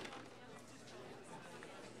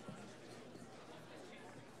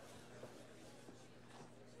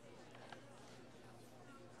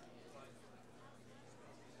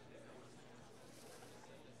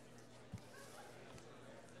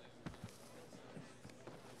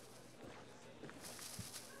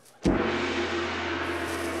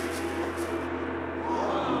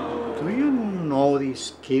 Do you know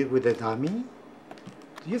this kid with the dummy?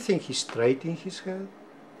 Do you think he's straight in his head?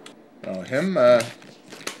 Oh, him?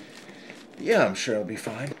 Yeah, I'm sure he'll be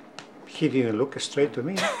fine. He didn't look straight to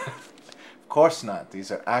me. Of course not. These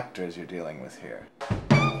are actors you're dealing with here.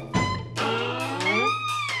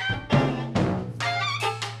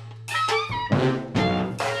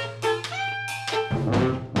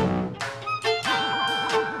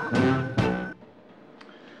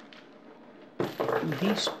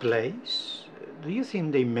 This place, do you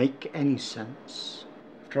think they make any sense?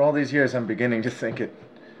 After all these years, I'm beginning to think it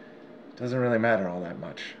doesn't really matter all that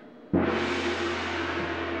much.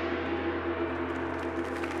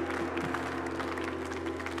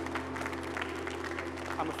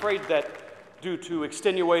 I'm afraid that due to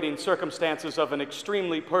extenuating circumstances of an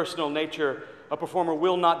extremely personal nature, a performer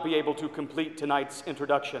will not be able to complete tonight's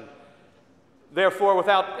introduction. Therefore,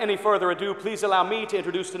 without any further ado, please allow me to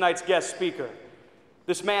introduce tonight's guest speaker.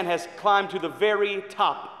 This man has climbed to the very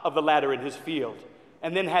top of the ladder in his field,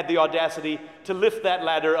 and then had the audacity to lift that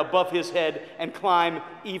ladder above his head and climb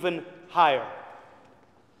even higher.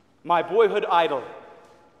 My boyhood idol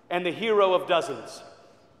and the hero of dozens,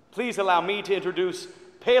 please allow me to introduce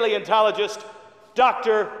paleontologist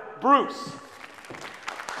Dr. Bruce.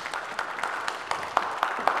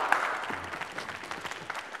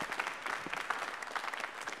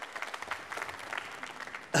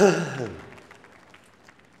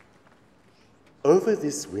 Over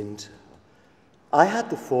this winter, I had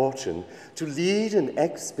the fortune to lead an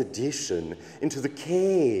expedition into the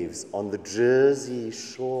caves on the Jersey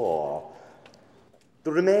shore.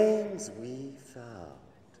 The remains we found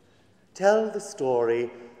tell the story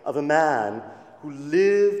of a man who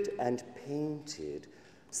lived and painted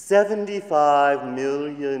 75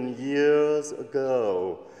 million years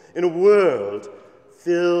ago in a world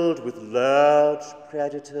filled with large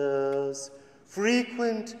predators,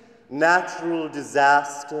 frequent natural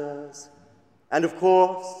disasters, and of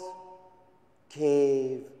course,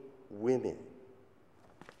 cave women.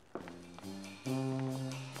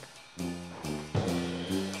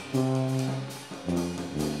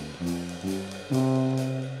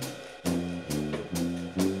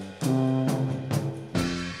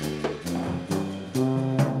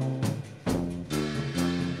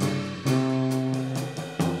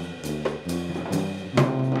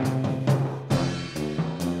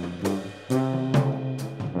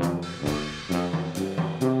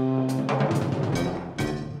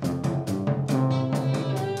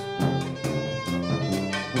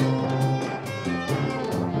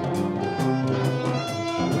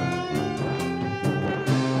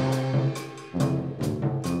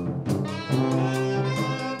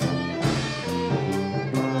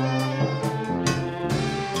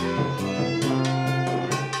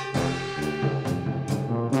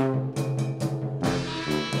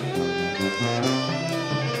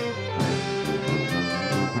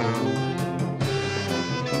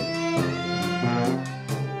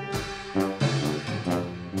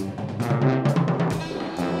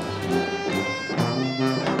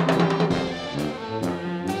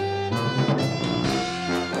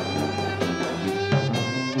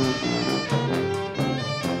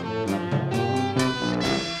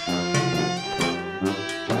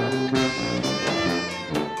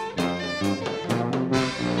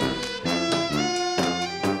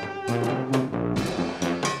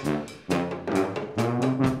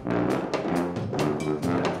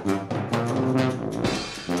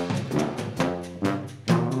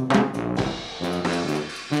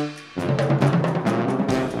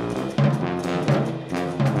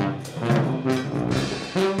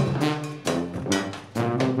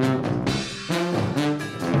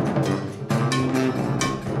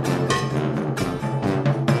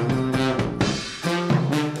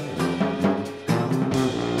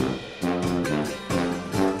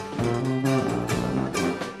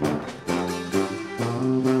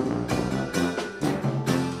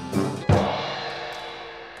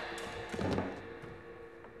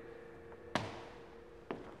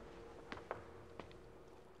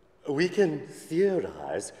 can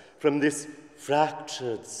theorize from this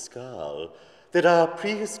fractured skull that our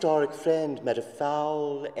prehistoric friend met a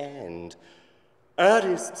foul end.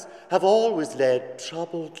 Artists have always led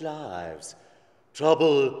troubled lives.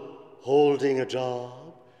 Trouble holding a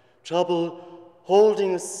job, trouble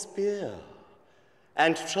holding a spear,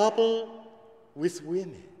 and trouble with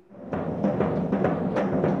women.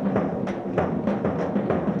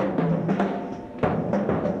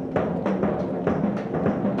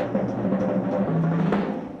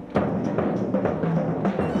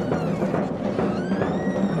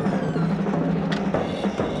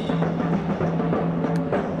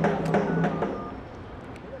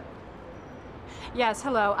 Yes,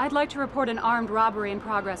 hello. I'd like to report an armed robbery in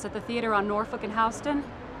progress at the theater on Norfolk and Houston.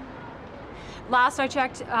 Last I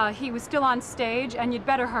checked, he was still on stage, and you'd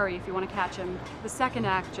better hurry if you want to catch him. The second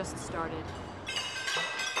act just started.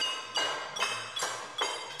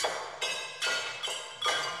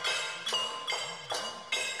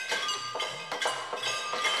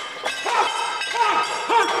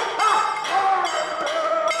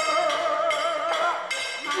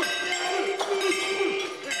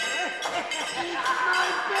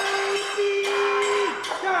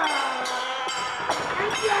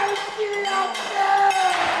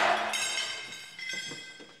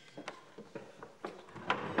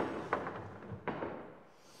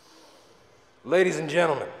 Ladies and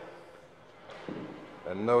gentlemen,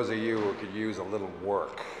 and those of you who could use a little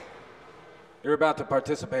work, you're about to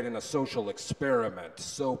participate in a social experiment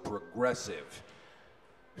so progressive.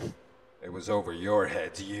 It was over your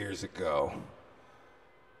heads years ago.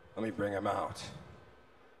 Let me bring him out.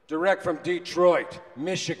 Direct from Detroit,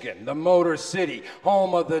 Michigan, the Motor City,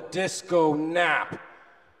 home of the disco nap.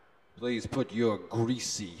 Please put your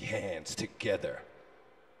greasy hands together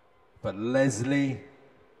for Leslie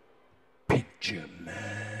Picture Man.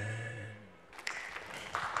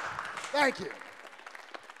 Thank you.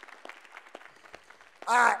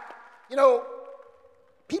 You know,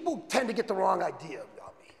 people tend to get the wrong idea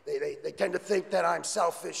about me. They tend to think that I'm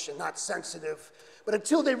selfish and not sensitive. But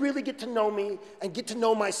until they really get to know me and get to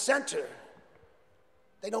know my center,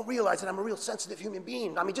 they don't realize that I'm a real sensitive human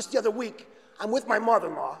being. I mean, just the other week, I'm with my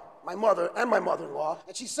mother-in-law, my mother and my mother-in-law,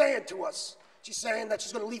 and she's saying to us, she's saying that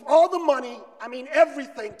she's gonna leave all the money, I mean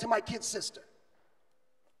everything, to my kid's sister.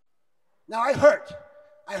 Now I hurt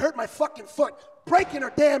my fucking foot, breaking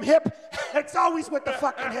her damn hip. It's always with the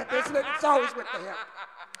fucking hip, isn't it? It's always with the hip.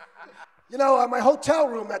 You know, my hotel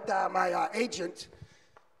room that my agent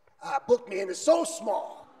booked me in is so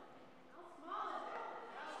small.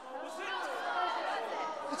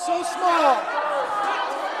 It's so small.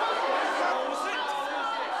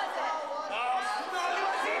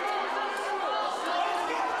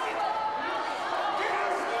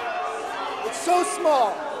 It's so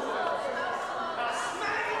small.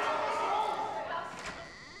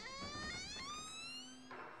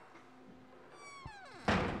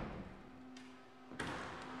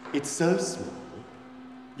 It's so small,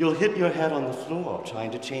 you'll hit your head on the floor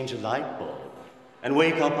trying to change a light bulb and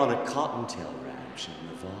wake up on a cottontail ranch in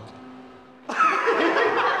Nevada.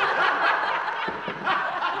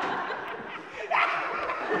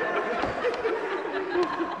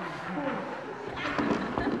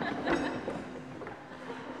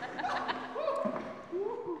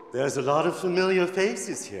 There's a lot of familiar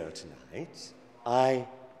faces here tonight. I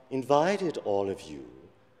invited all of you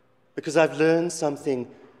because I've learned something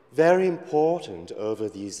very important over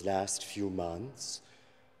these last few months.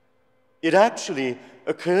 It actually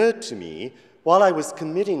occurred to me while I was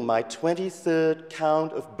committing my 23rd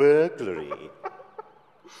count of burglary.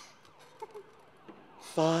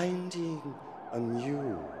 Finding a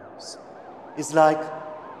muse is like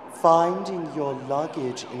finding your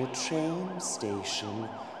luggage in a train station.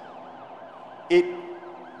 It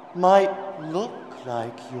might look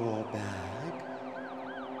like your bag,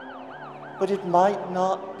 but it might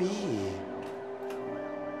not be.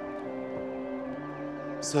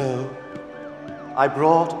 So, I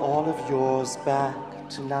brought all of yours back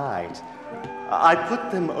tonight. I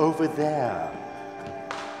put them over there.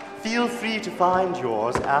 Feel free to find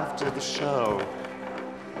yours after the show.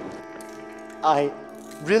 I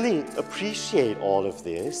really appreciate all of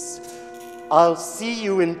this. I'll see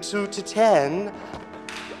you in 2 to 10.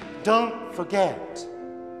 Don't forget,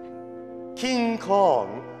 King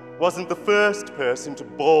Kong wasn't the first person to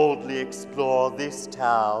boldly explore this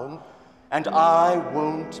town, and I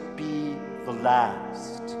won't be the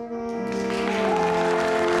last.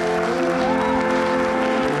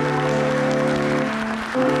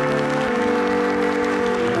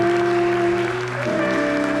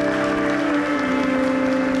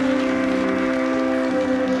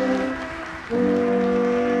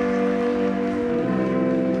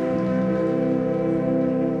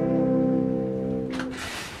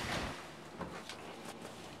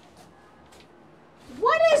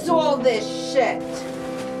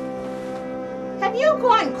 you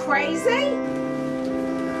going crazy?